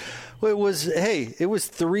 Well, it was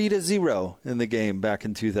 3-0 in the game back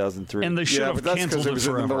in 2003. And they should have canceled it was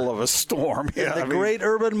forever. in the middle of a storm. Yeah, great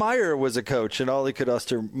Urban Meyer was a coach, and all he could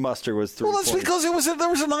muster was 3 Well, that's points. because there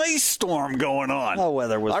was an ice storm going on. Oh,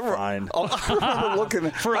 weather was fine. I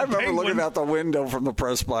remember looking out the window from the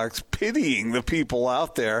press box, pitying the people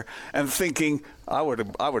out there, and thinking I would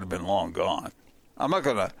have been long gone. I'm not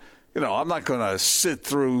gonna sit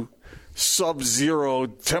through sub-zero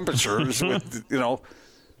temperatures with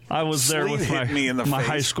I was there with my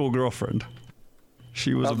high school girlfriend.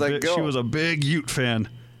 She was a big Ute fan,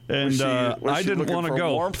 and I didn't want to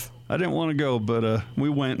go. Warmth? I didn't want to go, but we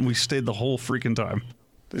went and we stayed the whole freaking time.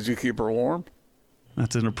 Did you keep her warm?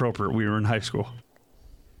 That's inappropriate. We were in high school.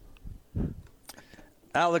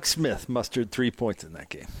 Alex Smith mustered 3 points in that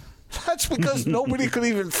game. That's because nobody could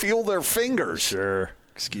even feel their fingers. Sure.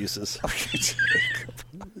 Excuses.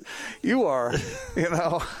 You are,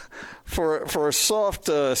 for a soft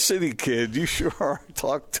city kid, you sure are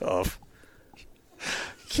talk tough.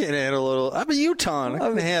 Can't handle a little. I'm a Utah. I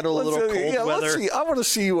can handle a little cold weather. I want to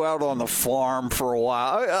see you out on the farm for a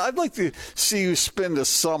while. I'd like to see you spend a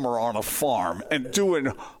summer on a farm and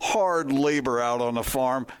doing hard labor out on the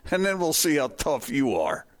farm, and then we'll see how tough you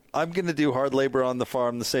are. I'm going to do hard labor on the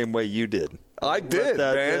farm the same way you did. I did,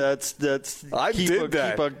 man. I did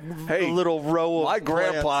that. Keep a little row of my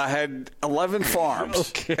grandpa had 11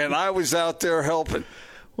 farms, and I was out there helping.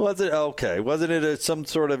 Was it okay? Wasn't it some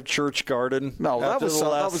sort of church garden? No, that was the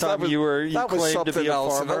last time you claimed to be a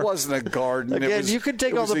farmer. That wasn't a garden. Again, you could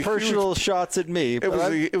take all the personal shots at me.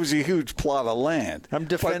 It was a huge plot of land. I'm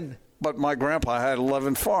defending. But my grandpa had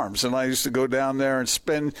 11 farms, and I used to go down there and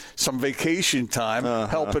spend some vacation time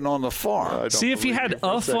helping on the farm. See, if he had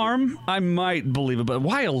a farm, I might believe it. But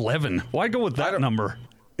why 11? Why go with that number?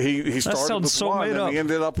 He started with one, and he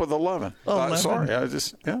ended up with 11. 11? Sorry,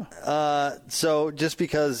 So just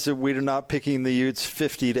because we're not picking the Utes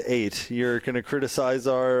 50-8, you're going to criticize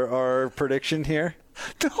our prediction here?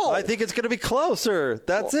 No. I think it's going to be closer.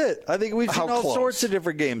 That's it. I think we've seen all sorts of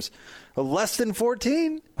different games. Less than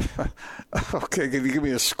 14? Okay, can you give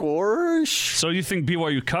me a score? So you think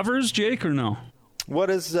BYU covers, Jake, or no? What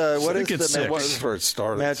is where it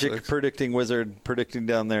started? Magic predicting wizard predicting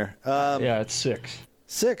down there? It's 6.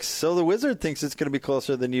 6. So the wizard thinks it's going to be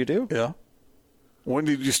closer than you do? Yeah. When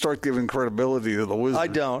did you start giving credibility to the wizard? I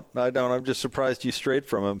don't. I'm just surprised you strayed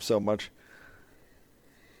from him so much.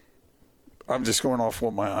 I'm just going off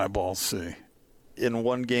what my eyeballs see. In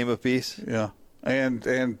one game apiece? Yeah.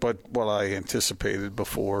 But what I anticipated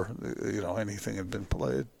before, anything had been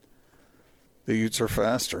played. The Utes are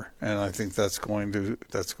faster, and I think that's going to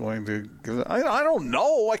give. I don't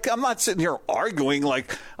know. I'm not sitting here arguing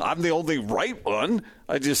like I'm the only right one.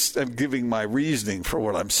 I just am giving my reasoning for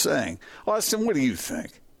what I'm saying. Austin, what do you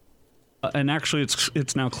think? And actually,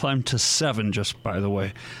 it's now climbed to 7. Just by the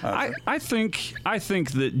way, I think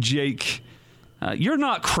that Jake. You're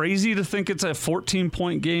not crazy to think it's a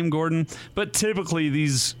 14-point game, Gordon, but typically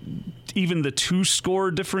even the 2-score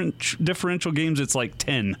differential games, it's like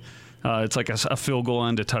 10. It's like a field goal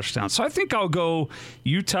and a touchdown. So I think I'll go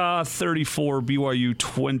Utah 34, BYU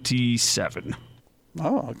 27.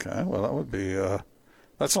 Oh, okay. Well, that would be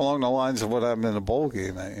that's along the lines of what happened in the bowl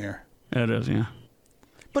game that year. It is, yeah.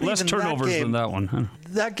 But less turnovers than that one. Huh?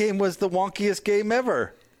 That game was the wonkiest game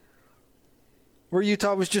ever, where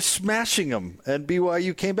Utah was just smashing them, and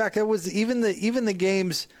BYU came back. That was even the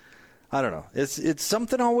games. I don't know. It's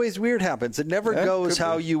something always weird happens. It never goes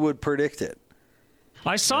how you would predict it.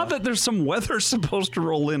 I saw that there's some weather supposed to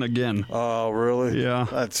roll in again. Oh, really? Yeah.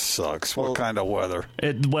 That sucks. What kind of weather?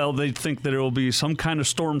 They think that it will be some kind of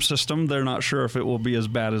storm system. They're not sure if it will be as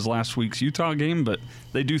bad as last week's Utah game, but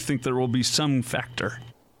they do think there will be some factor.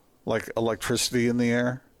 Like electricity in the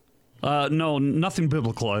air? No, nothing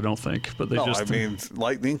biblical, I don't think. But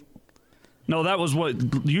lightning? No, that was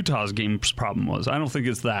what Utah's game's problem was. I don't think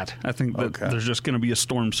it's that. I think that there's just going to be a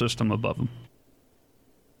storm system above them.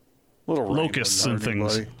 Little locusts and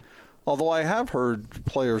things. Although I have heard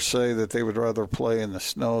players say that they would rather play in the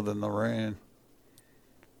snow than the rain.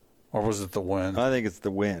 Or was it the wind? I think it's the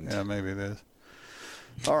wind. Yeah, maybe it is.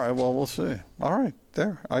 All right, well, we'll see. All right,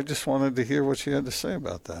 there. I just wanted to hear what you had to say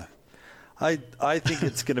about that. I think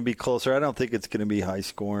it's going to be closer. I don't think it's going to be high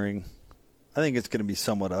scoring. I think it's going to be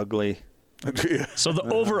somewhat ugly. So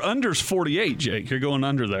the over-under's 48, Jake. You're going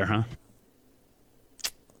under there, huh?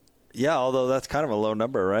 Yeah, although that's kind of a low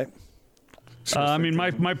number, right?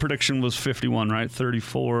 My prediction was 51, right?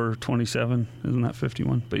 34-27. Isn't that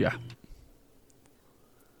 51? But yeah.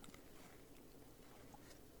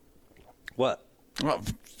 What? Well,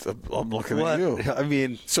 I'm looking at you. I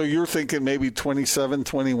mean, so you're thinking maybe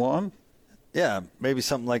 27-21? Yeah, maybe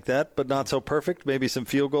something like that, but not so perfect. Maybe some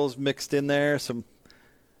field goals mixed in there. Some,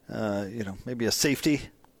 maybe a safety.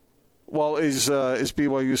 Well, is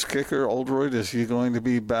BYU's kicker Oldroyd? Is he going to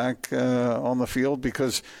be back on the field?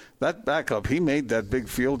 Because that backup, he made that big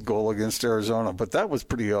field goal against Arizona, but that was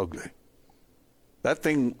pretty ugly. That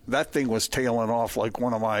thing was tailing off like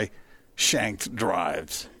one of my shanked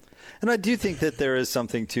drives. And I do think that there is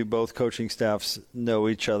something to both coaching staffs know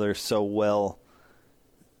each other so well.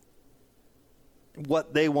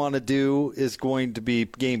 What they want to do is going to be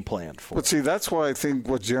game planned for. But see, that's why I think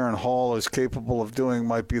what Jaren Hall is capable of doing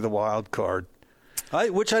might be the wild card.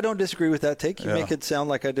 Which I don't disagree with that take. You make it sound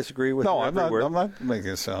like I disagree with every word. I'm not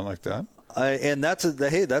making it sound like that. And that's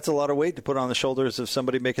a lot of weight to put on the shoulders of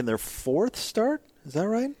somebody making their 4th start. Is that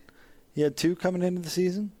right? You had 2 coming into the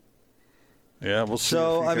season? Yeah, we'll see.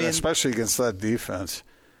 Especially against that defense.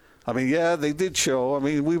 They did show.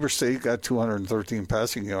 Weber State got 213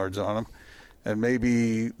 passing yards on them. And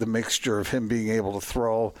maybe the mixture of him being able to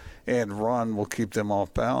throw and run will keep them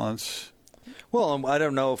off balance. Well, I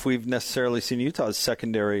don't know if we've necessarily seen Utah's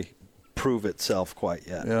secondary prove itself quite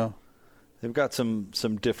yet. Yeah. They've got some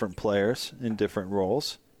different players in different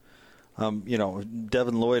roles.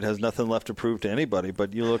 Devin Lloyd has nothing left to prove to anybody,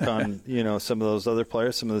 but you look on, some of those other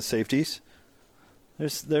players, some of the safeties,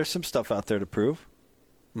 there's some stuff out there to prove.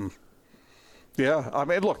 Yeah, I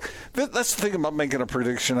mean, look, that's the thing about making a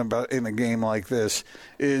prediction about in a game like this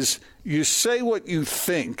is you say what you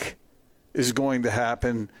think is going to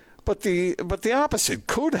happen, but the opposite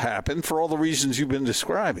could happen for all the reasons you've been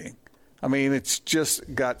describing. I mean, it's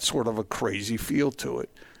just got sort of a crazy feel to it,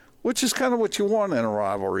 which is kind of what you want in a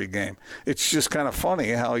rivalry game. It's just kind of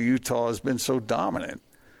funny how Utah has been so dominant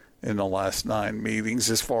in the last 9 meetings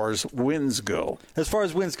as far as wins go. As far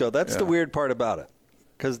as wins go, that's the weird part about it,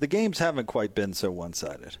 because the games haven't quite been so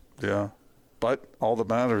one-sided. Yeah, but all that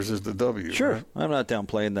matters is the W. Sure, right? I'm not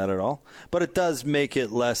downplaying that at all. But it does make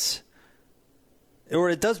it less,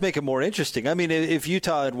 or it does make it more interesting. I mean, if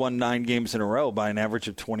Utah had won 9 games in a row by an average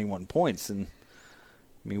of 21 points, then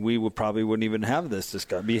we wouldn't even have this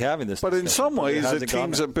discussion, be having this discussion. But in some ways, a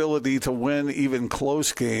team's ability ability to win even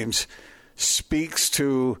close games speaks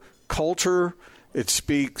to culture. It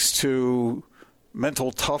speaks to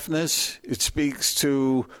mental toughness. It speaks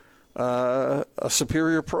to a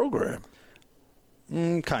superior program.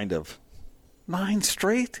 Kind of. 9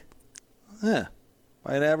 straight? Yeah.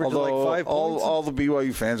 By an average of like 5 points. All the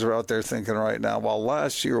BYU fans are out there thinking right now, well,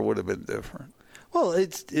 last year would have been different. Well,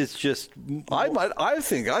 it's just. I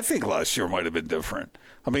think last year might have been different.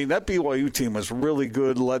 I mean, that BYU team was really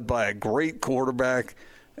good, led by a great quarterback,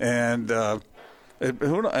 and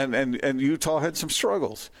Utah had some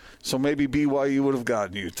struggles. So maybe BYU would have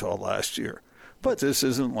gotten Utah last year, but this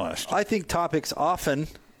isn't last year. I think topics often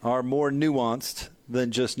are more nuanced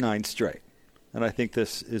than just 9 straight, and I think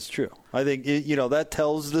this is true. I think that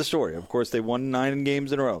tells the story. Of course, they won 9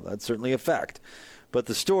 games in a row. That's certainly a fact, but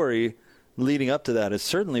the story leading up to that has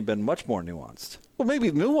certainly been much more nuanced. Well,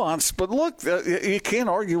 maybe nuanced, but look, you can't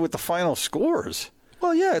argue with the final scores.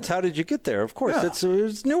 Well, yeah, it's how did you get there? Of course,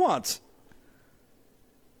 it's nuance.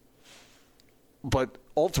 But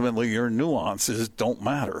ultimately, your nuances don't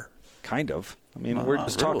matter. Kind of. I mean, we're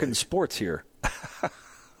just talking sports here.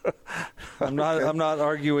 I'm not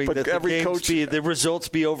arguing that the results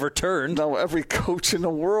be overturned. No, every coach in the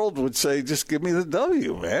world would say, "Just give me the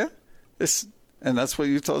W, man." And that's what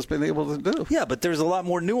Utah's been able to do. Yeah, but there's a lot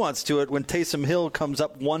more nuance to it when Taysom Hill comes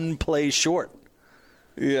up 1 play short.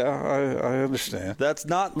 Yeah, I understand. That's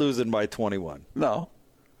not losing by 21. No,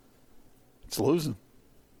 it's losing.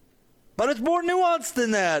 But it's more nuanced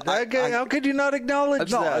than that. How could you not acknowledge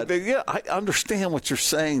that? I understand what you're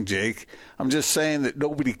saying, Jake. I'm just saying that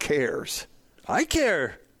nobody cares. I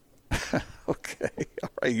care. Okay. All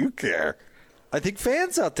right, you care. I think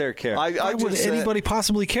fans out there care. Why would anybody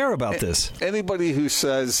possibly care about this? Anybody who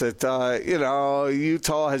says that,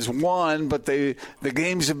 Utah has won, but the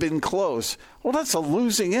games have been close, well, that's a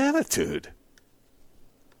losing attitude.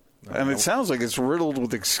 And it sounds like it's riddled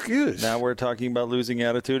with excuse. Now we're talking about losing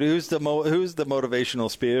attitude. Who's the motivational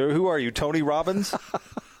speaker? Who are you, Tony Robbins?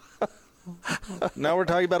 Now we're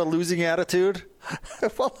talking about a losing attitude?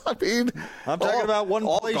 Well, I mean, I'm talking about 1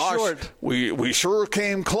 play short. We sure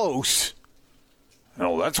came close.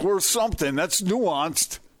 That's worth something. That's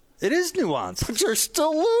nuanced. It is nuanced. But you're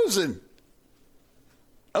still losing.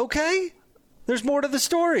 Okay. There's more to the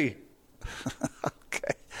story.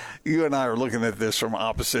 Okay. You and I are looking at this from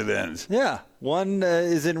opposite ends. Yeah. One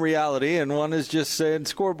is in reality, and one is just saying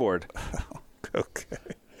scoreboard. Okay.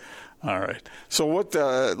 All right. So what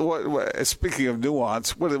speaking of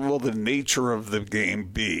nuance, what will the nature of the game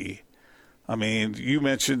be? I mean, you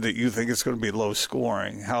mentioned that you think it's going to be low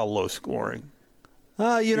scoring. How low scoring?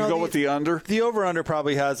 You go with the under? The over-under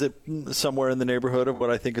probably has it somewhere in the neighborhood of what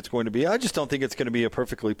I think it's going to be. I just don't think it's going to be a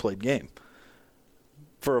perfectly played game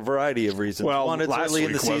for a variety of reasons. Well, one, it's early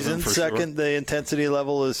in the season. Second, the intensity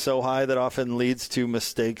level is so high that often leads to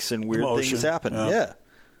mistakes and weird things happen. Yeah.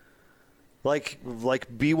 Like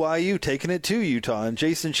BYU taking it to Utah and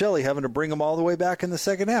Jason Shelley having to bring them all the way back in the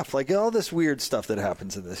second half. Like all this weird stuff that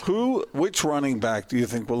happens in this. Which running back do you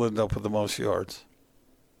think will end up with the most yards?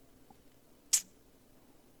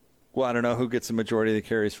 Well, I don't know who gets the majority of the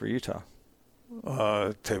carries for Utah.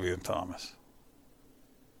 Tavion Thomas.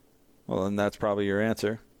 Well, then that's probably your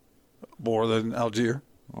answer. More than Algier?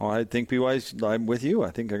 Well, I think BYU's, I'm with you.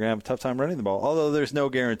 I think they're going to have a tough time running the ball. Although there's no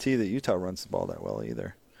guarantee that Utah runs the ball that well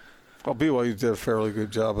either. Well, BYU did a fairly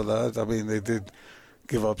good job of that. I mean, they did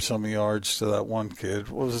give up some yards to that one kid.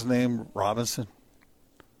 What was his name? Robinson?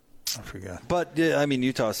 I forgot. But, I mean,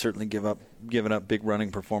 Utah's certainly given up big running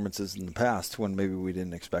performances in the past when maybe we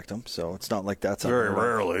didn't expect them. So it's not like that's very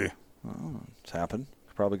rarely. Well, it's happened.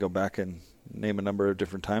 Probably go back and name a number of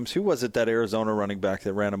different times. Who was it, that Arizona running back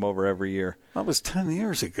that ran him over every year? That was 10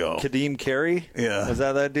 years ago. Kadeem Carey? Yeah. Was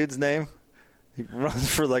that dude's name? He runs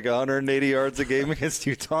for like 180 yards a game against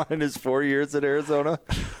Utah in his 4 years at Arizona.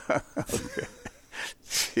 Okay.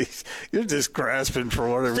 Jeez, you're just grasping for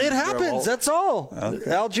whatever. It happens. That's all.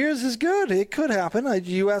 Okay. Algiers is good. It could happen.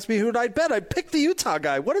 You asked me who'd I bet. I picked the Utah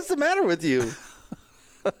guy. What is the matter with you?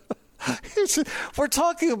 We're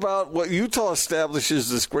talking about what Utah establishes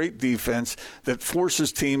this great defense that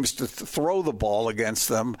forces teams to throw the ball against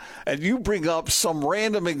them, and you bring up some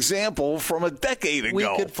random example from a decade ago.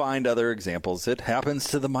 We could find other examples. It happens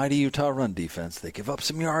to the mighty Utah run defense. They give up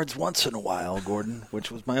some yards once in a while, Gordon,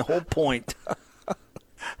 which was my whole point.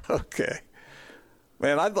 Okay.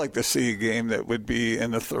 Man, I'd like to see a game that would be in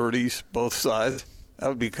the 30s, both sides. That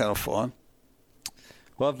would be kind of fun.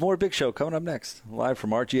 We'll have more Big Show coming up next, live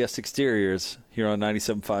from RGS Exteriors here on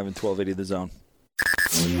 97.5 and 1280 The Zone.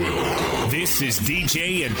 This is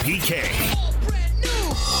DJ and PK.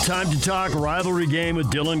 Time to talk rivalry game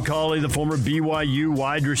with Dylan Collie, the former BYU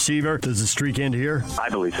wide receiver. Does the streak end here? I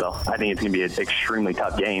believe so. I think it's going to be an extremely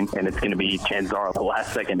tough game, and it's going to be, chances are, a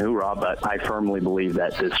last-second hoorah, but I firmly believe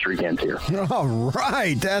that this streak ends here. All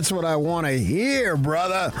right. That's what I want to hear,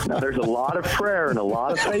 brother. Now, there's a lot of prayer and a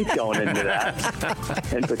lot of faith going into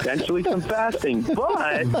that, and potentially some fasting,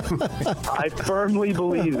 but I firmly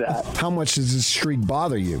believe that. How much does this streak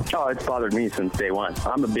bother you? Oh, it's bothered me since day one.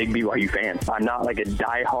 I'm a big BYU fan. I'm not like a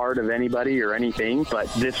diehard of anybody or anything,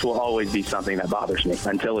 but this will always be something that bothers me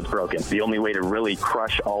until it's broken. The only way to really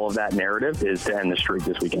crush all of that narrative is to end the streak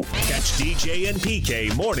this weekend. Catch DJ and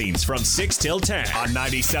PK mornings from 6 till 10 on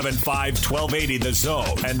 97.5, 1280 The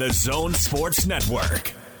Zone and The Zone Sports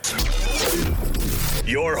Network.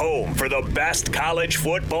 Your home for the best college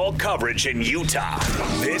football coverage in Utah.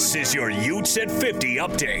 This is your Utes at 50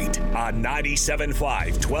 update on 97.5,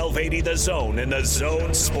 1280 The Zone and The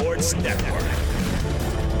Zone Sports Network.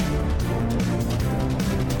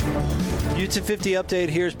 Utes at 50 update.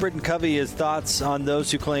 Here's Britton Covey. His thoughts on those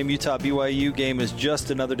who claim Utah-BYU game is just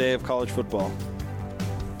another day of college football.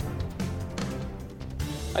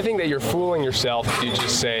 I think that you're fooling yourself if you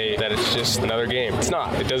just say that it's just another game. It's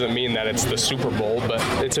not. It doesn't mean that it's the Super Bowl, but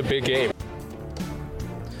it's a big game.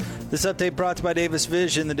 This update brought to you by Davis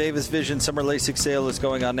Vision. The Davis Vision Summer LASIK sale is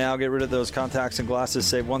going on now. Get rid of those contacts and glasses.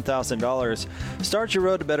 Save $1,000. Start your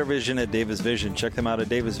road to better vision at Davis Vision. Check them out at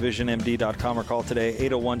davisvisionmd.com or call today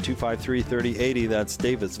 801-253-3080. That's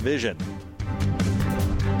Davis Vision.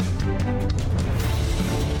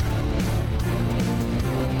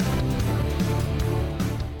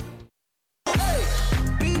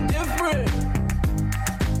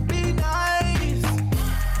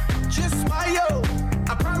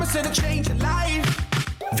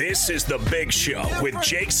 This is The Big Show with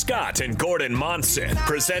Jake Scott and Gordon Monson,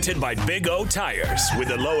 presented by Big O Tires, with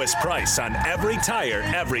the lowest price on every tire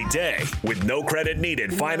every day, with no credit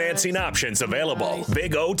needed financing options available.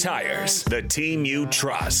 Big O Tires, the team you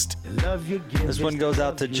trust. This one goes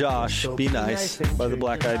out to Josh. Be Nice by the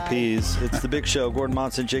Black Eyed Peas. It's The Big Show. Gordon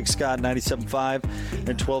Monson, Jake Scott, 97.5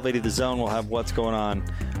 and 1280 The Zone. We'll have what's going on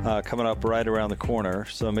coming up right around the corner,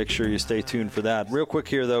 so make sure you stay tuned for that. Real quick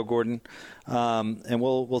here, though, Gordon, and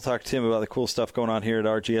we'll talk to Tim about the cool stuff going on here at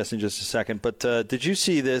RGS in just a second. But did you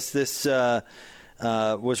see this? This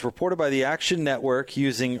was reported by the Action Network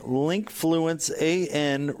using Linkfluence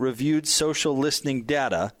AN reviewed social listening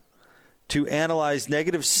data to analyze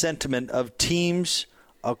negative sentiment of teams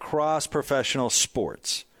across professional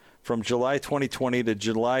sports from July 2020 to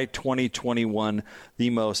July 2021. The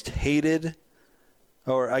most hated,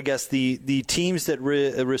 or I guess the teams that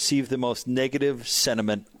received the most negative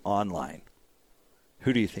sentiment online.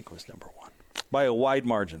 Who do you think was number one? By a wide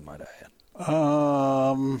margin, might I add.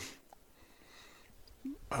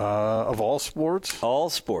 Of all sports? All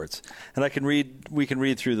sports. And we can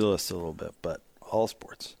read through the list a little bit, but all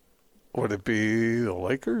sports. Would it be the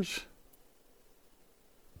Lakers?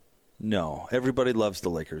 No. Everybody loves the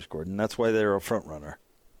Lakers, Gordon. That's why they're a front runner.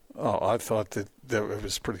 Oh, I thought that it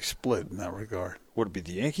was pretty split in that regard. Would it be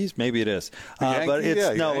the Yankees? Maybe it is. But it's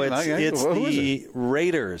it's the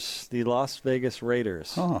Raiders, the Las Vegas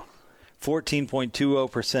Raiders. Oh.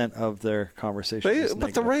 14.20% of their conversation.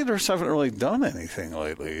 But the Raiders haven't really done anything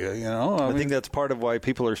lately, I think that's part of why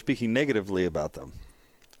people are speaking negatively about them.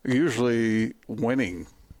 Usually winning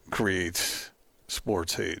creates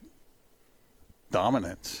sports hate.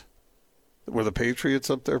 Dominance. Were the Patriots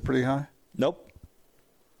up there pretty high? Nope.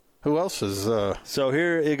 Who else is? So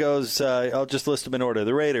here it goes. I'll just list them in order.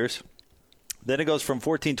 The Raiders, Then it goes from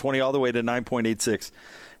 14.20 all the way to 9.86,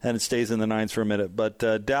 and it stays in the nines for a minute. But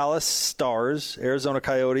Dallas Stars, Arizona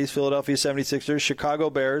Coyotes, Philadelphia 76ers, Chicago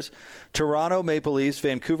Bears, Toronto Maple Leafs,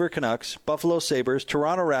 Vancouver Canucks, Buffalo Sabres,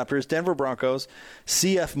 Toronto Raptors, Denver Broncos,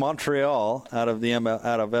 CF Montreal out of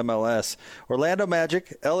MLS, Orlando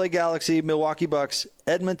Magic, LA Galaxy, Milwaukee Bucks,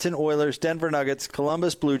 Edmonton Oilers, Denver Nuggets,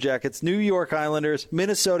 Columbus Blue Jackets, New York Islanders,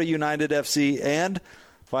 Minnesota United FC, and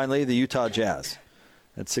finally the Utah Jazz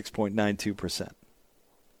at 6.92%.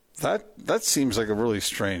 That seems like a really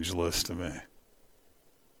strange list to me.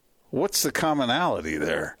 What's the commonality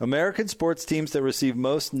there? American sports teams that receive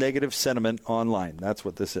most negative sentiment online. That's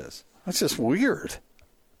what this is. That's just weird.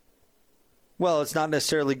 Well, it's not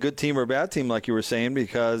necessarily good team or bad team like you were saying,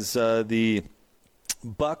 because the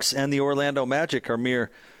Bucks and the Orlando Magic are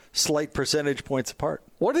mere slight percentage points apart.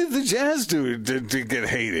 What did the Jazz do to get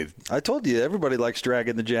hated? I told you, everybody likes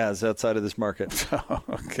dragging the Jazz outside of this market.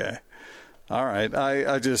 Okay. All right.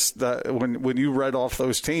 I just, when you read off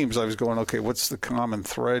those teams, I was going, okay, what's the common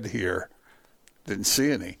thread here? Didn't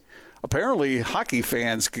see any. Apparently, hockey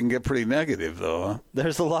fans can get pretty negative, though. Huh?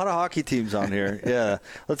 There's a lot of hockey teams on here. Yeah.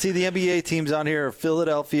 Let's see, the NBA teams on here are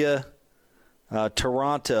Philadelphia,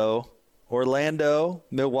 Toronto, Orlando,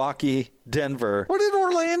 Milwaukee, Denver. What did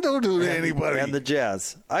Orlando do to anybody? And the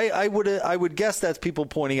Jazz. I would guess that's people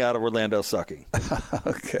pointing out Orlando sucking.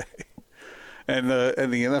 Okay. And the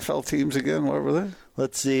NFL teams again, what were they?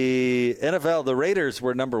 Let's see. NFL, the Raiders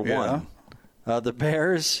were number one. The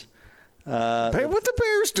Bears. What the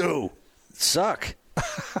Bears do? Suck.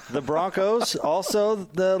 The Broncos, also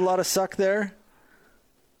a lot of suck there.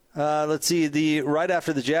 Let's see. Right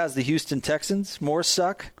after the Jazz, the Houston Texans, more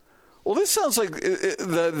suck. Well, this sounds like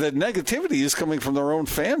the negativity is coming from their own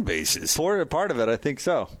fan bases. Part of it, I think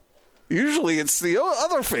so. Usually it's the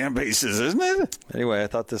other fan bases, isn't it? Anyway, I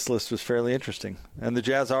thought this list was fairly interesting. And the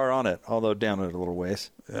Jazz are on it, although down it a little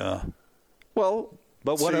ways. Yeah. Well,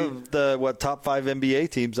 but one of the top 5 NBA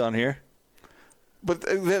teams on here. But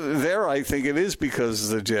there, I think it is because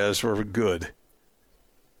the Jazz were good.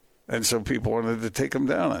 And so people wanted to take them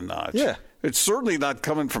down a notch. Yeah. It's certainly not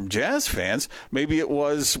coming from Jazz fans. Maybe it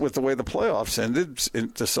was with the way the playoffs ended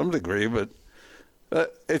to some degree, but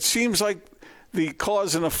it seems like the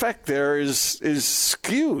cause and effect there is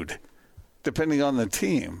skewed depending on the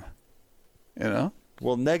team, you know?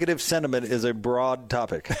 Well, negative sentiment is a broad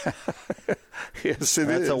topic. Yes, it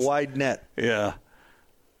is. That's a wide net. Yeah.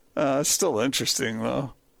 It's still interesting,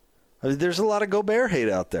 though. I mean, there's a lot of Gobert hate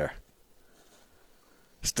out there.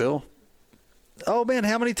 Still? Oh, man,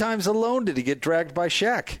 how many times alone did he get dragged by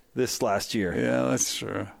Shaq this last year? Yeah, that's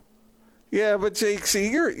true. Yeah, but Jake, see,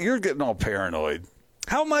 you're getting all paranoid.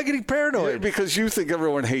 How am I getting paranoid? Yeah, because you think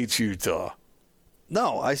everyone hates Utah.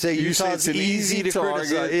 No, I say Utah's an easy to target.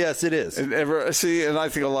 criticize. Yes, it is. And I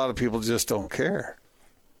think a lot of people just don't care.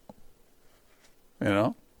 You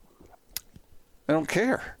know? They don't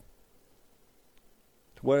care.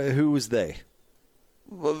 Who was they?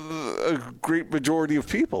 Well, a great majority of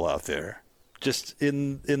people out there. Just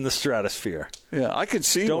in the stratosphere. Yeah, I could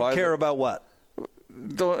see don't why. Don't care about what?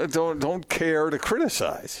 Don't care to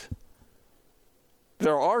criticize.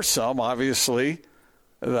 There are some, obviously.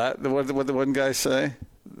 What did the one guy say?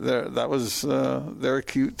 That was their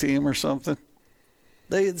cute team or something.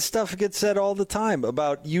 Stuff gets said all the time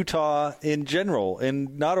about Utah in general,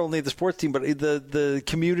 and not only the sports team, but the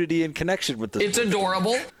community and connection with the. It's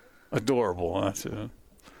adorable. Adorable. That's it.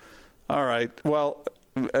 All right. Well,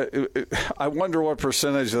 I wonder what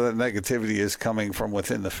percentage of that negativity is coming from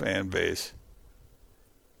within the fan base.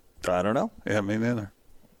 I don't know. Yeah, me neither.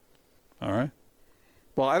 All right.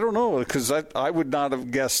 Well, I don't know, because I would not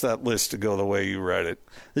have guessed that list to go the way you read it.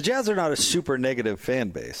 The Jazz are not a super negative fan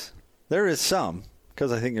base. There is some,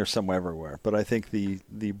 because I think there's some everywhere. But I think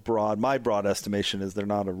my broad estimation is they're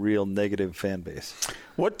not a real negative fan base.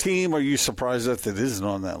 What team are you surprised that isn't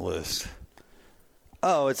on that list?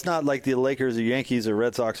 Oh, it's not like the Lakers or Yankees or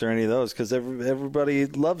Red Sox or any of those, because everybody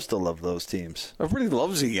loves to love those teams. Everybody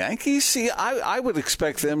loves the Yankees? See, I would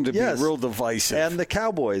expect them to be real divisive. And the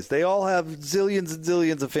Cowboys. They all have zillions and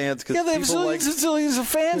zillions of fans. Yeah, they have zillions and zillions of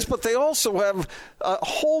fans, but they also have a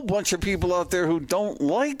whole bunch of people out there who don't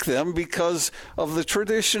like them because of the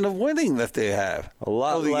tradition of winning that they have. A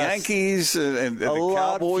lot the less, Yankees and the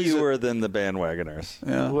Cowboys. A lot fewer than the bandwagoners.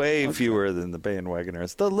 Yeah. Way fewer than the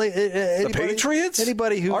bandwagoners. The Patriots?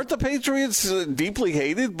 Aren't the Patriots deeply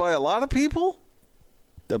hated by a lot of people?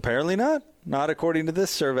 Apparently not. Not according to this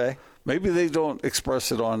survey. Maybe they don't express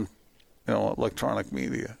it on, electronic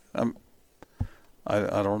media. I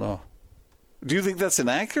don't know. Do you think that's an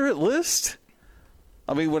accurate list?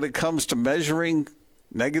 I mean, when it comes to measuring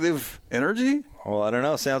Negative energy? Well, I don't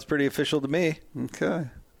know. Sounds pretty official to me. Okay.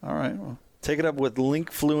 All right. Well. Take it up with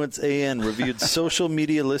Linkfluence AN, reviewed social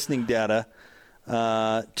media listening data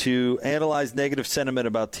to analyze negative sentiment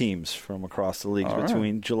about teams from across the league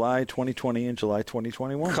between July 2020 and July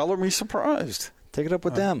 2021. Color me surprised. Take it up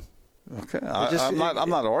with them. Okay. I'm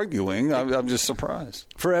not arguing. I'm just surprised.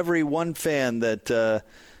 For every one fan that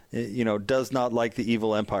does not like the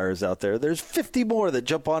evil empires out there, there's 50 more that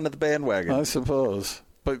jump onto the bandwagon. I suppose.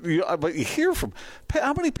 But you hear from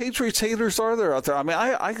how many Patriots haters are there out there? I mean,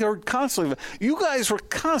 I heard constantly. You guys were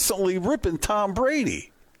constantly ripping Tom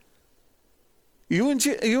Brady. You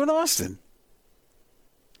and Austin,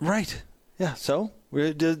 right? Yeah. So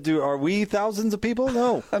are we thousands of people?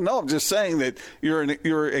 No. No. I'm just saying that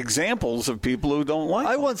you're examples of people who don't like.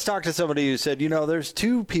 I once talked to somebody who said, there's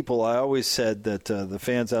two people I always said that the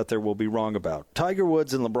fans out there will be wrong about: Tiger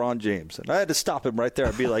Woods and LeBron James. And I had to stop him right there.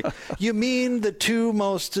 I'd be like, you mean the two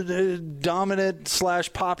most dominant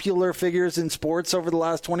 / popular figures in sports over the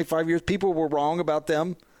last 25 years? People were wrong about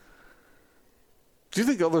them. Do you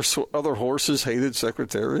think other horses hated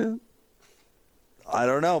Secretariat? I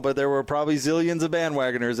don't know, but there were probably zillions of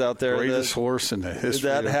bandwagoners out there. Greatest horse in the history.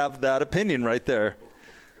 That have that opinion right there.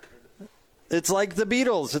 It's like the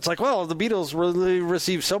Beatles. It's like, well, the Beatles really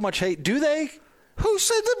received so much hate. Do they? Who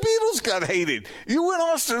said the Beatles got hated? You and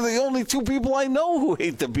Austin are the only two people I know who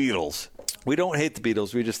hate the Beatles. We don't hate the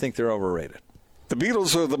Beatles. We just think they're overrated. The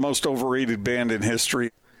Beatles are the most overrated band in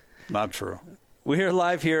history. Not true. We're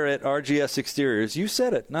live here at RGS Exteriors. You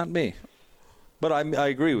said it, not me. But I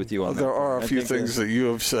agree with you on that. There are a few things that you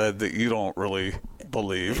have said that you don't really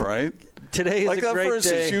believe, right? Today is a great day. For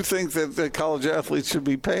instance, you think that college athletes should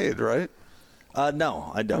be paid, right?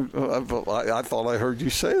 No, I don't. I thought I heard you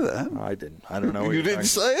say that. I didn't. I don't know. You didn't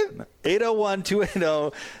say it?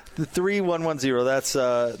 801-280-3110. That's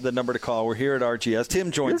the number to call. We're here at RGS. Tim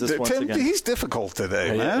joins us once again. He's difficult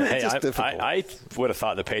today, man. I would have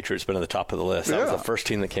thought the Patriots been at the top of the list. That was the first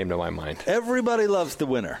team that came to my mind. Everybody loves the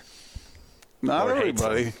winner. Not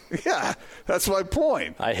everybody. Yeah, that's my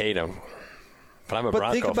point. I hate them. But I'm a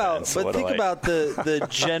Bronco fan. But think about the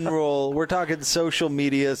general. We're talking social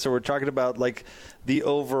media, so we're talking about like the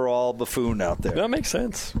overall buffoon out there. That makes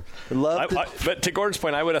sense. But to Gordon's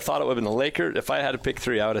point, I would have thought it would have been the Lakers. If I had to pick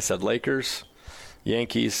three, I would have said Lakers,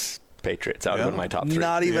 Yankees, Patriots. That would have been my top three.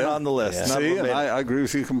 Not even on the list. Yeah. See, I agree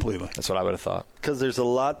with you completely. That's what I would have thought. Because there's a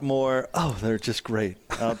lot more, they're just great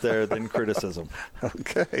out there than criticism.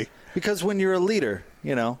 Okay. Because when you're a leader,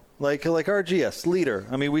 like RGS leader.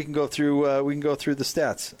 I mean, we can go through the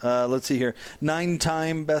stats. Let's see here.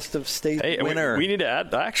 9-time best of state winner. We need to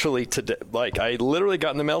add actually today. Like I literally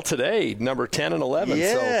got in the mail today, number 10 and 11.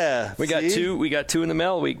 Yeah, so we got two. We got two in the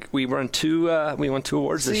mail. We won two. We won two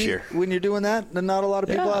awards this year. When you're doing that, then not a lot of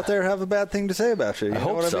people out there have a bad thing to say about you. You I know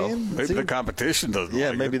hope what so. I mean? Maybe the competition doesn't.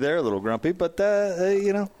 Yeah, maybe they're a little grumpy, but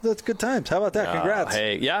that's good times. How about that? Congrats.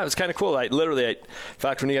 Hey, yeah, it was kind of cool. In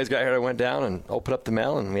fact, when you guys got here, I went down and opened up the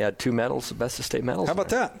mail, and we had two medals, the best of state medals. How about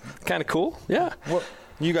that? Kind of cool. Yeah. Well,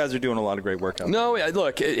 you guys are doing a lot of great work out there. No,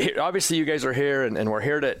 look, obviously you guys are here, and we're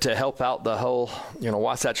here to help out the whole,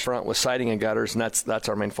 Wasatch Front with siding and gutters, and that's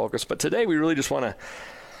our main focus. But today we really just want to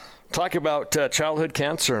talk about childhood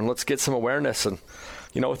cancer, and let's get some awareness. And,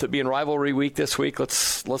 with it being rivalry week this week,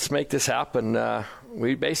 let's make this happen.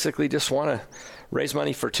 We basically just want to raise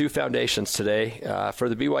money for two foundations today. For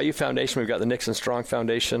the BYU Foundation, we've got the Nixon Strong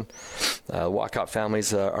Foundation. Walcott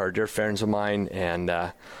families are dear friends of mine, and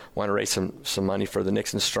want to raise some money for the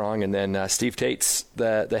Nixon Strong. And then Steve Tate's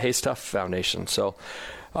the Hayes Tough Foundation. So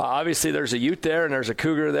obviously there's a Ute there and there's a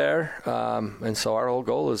Cougar there. And so our whole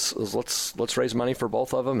goal is let's raise money for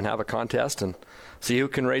both of them and have a contest and see who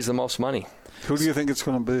can raise the most money. Who do you think it's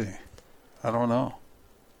going to be? I don't know.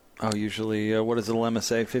 Oh, usually, what does the lemma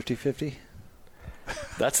say, 50-50?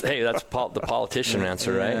 That's the politician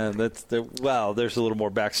answer, right? Yeah, there's a little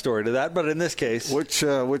more backstory to that, but in this case, which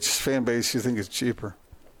fan base do you think is cheaper?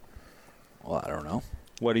 Well, I don't know.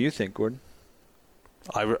 What do you think, Gordon?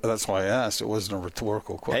 That's why I asked. It wasn't a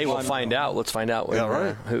rhetorical question. Hey, we'll find out. Let's find out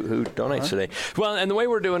who donates today. Well, and the way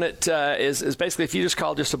we're doing it is basically if you just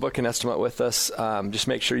call just to book an estimate with us, just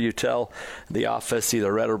make sure you tell the office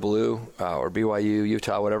either red or blue or BYU,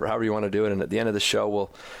 Utah, however you want to do it. And at the end of the show,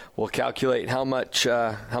 we'll calculate how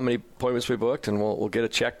many appointments we booked, and we'll get a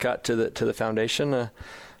check cut to the foundation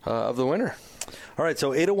of the winner. All right,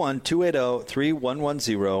 so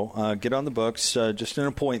 801-280-3110. Get on the books, just an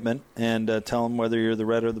appointment, and tell them whether you're the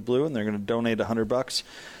red or the blue, and they're going to donate $100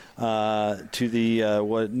 to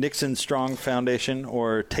the Nixon Strong Foundation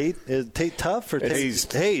or Tate Tough or Hayes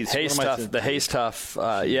Tough, the Hayes Tough,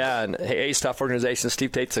 and Hayes Tough organization.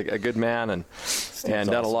 Steve Tate's a good man and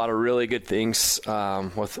done a lot of really good things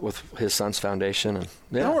with his son's foundation. And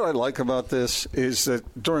you know what I like about this is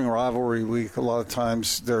that during rivalry week, a lot of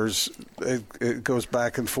times it goes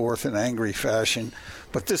back and forth in angry fashion,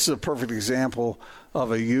 but this is a perfect example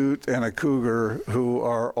of a Ute and a Cougar who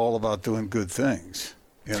are all about doing good things.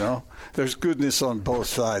 You know, there's goodness on both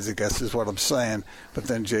sides, I guess is what I'm saying. But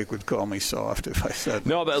then Jake would call me soft if I said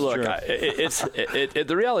no. But look, sure.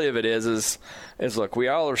 The reality of it is look, we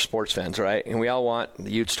all are sports fans, right? And we all want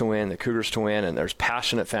the Utes to win, the Cougars to win, and there's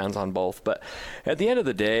passionate fans on both. But at the end of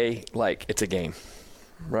the day, like, it's a game.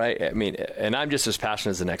 Right? I mean, and I'm just as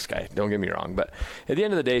passionate as the next guy. Don't get me wrong. But at the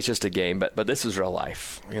end of the day, it's just a game. But this is real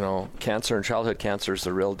life. You know, cancer and childhood cancer is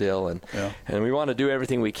the real deal. And we want to do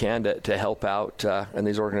everything we can to help out in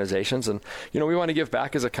these organizations. And, you know, we want to give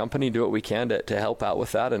back as a company, do what we can to help out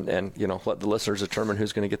with that and, you know, let the listeners determine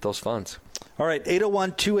who's going to get those funds. All right,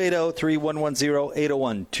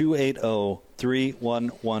 801-280-3110,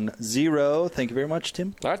 801-280-3110. Thank you very much,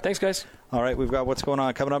 Tim. All right, thanks, guys. All right, we've got what's going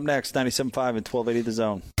on coming up next, 97.5 and 1280 The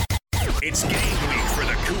Zone. It's game week for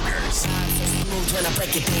the Cougars.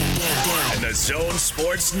 And the Zone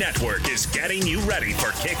Sports Network is getting you ready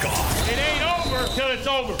for kickoff. It ain't over till it's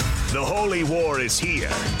over. The Holy War is here.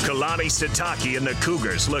 Kalani Sitake and the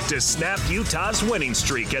Cougars look to snap Utah's winning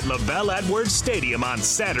streak at LaBelle Edwards Stadium on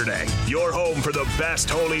Saturday. Your home for the best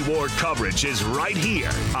Holy War coverage is right here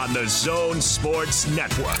on the Zone Sports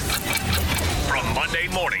Network. From Monday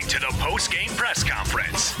morning to the post-game press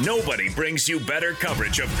conference, nobody brings you better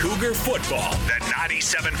coverage of Cougar football than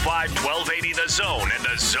 97.5 1280 The Zone and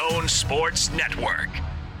the Zone Sports Network.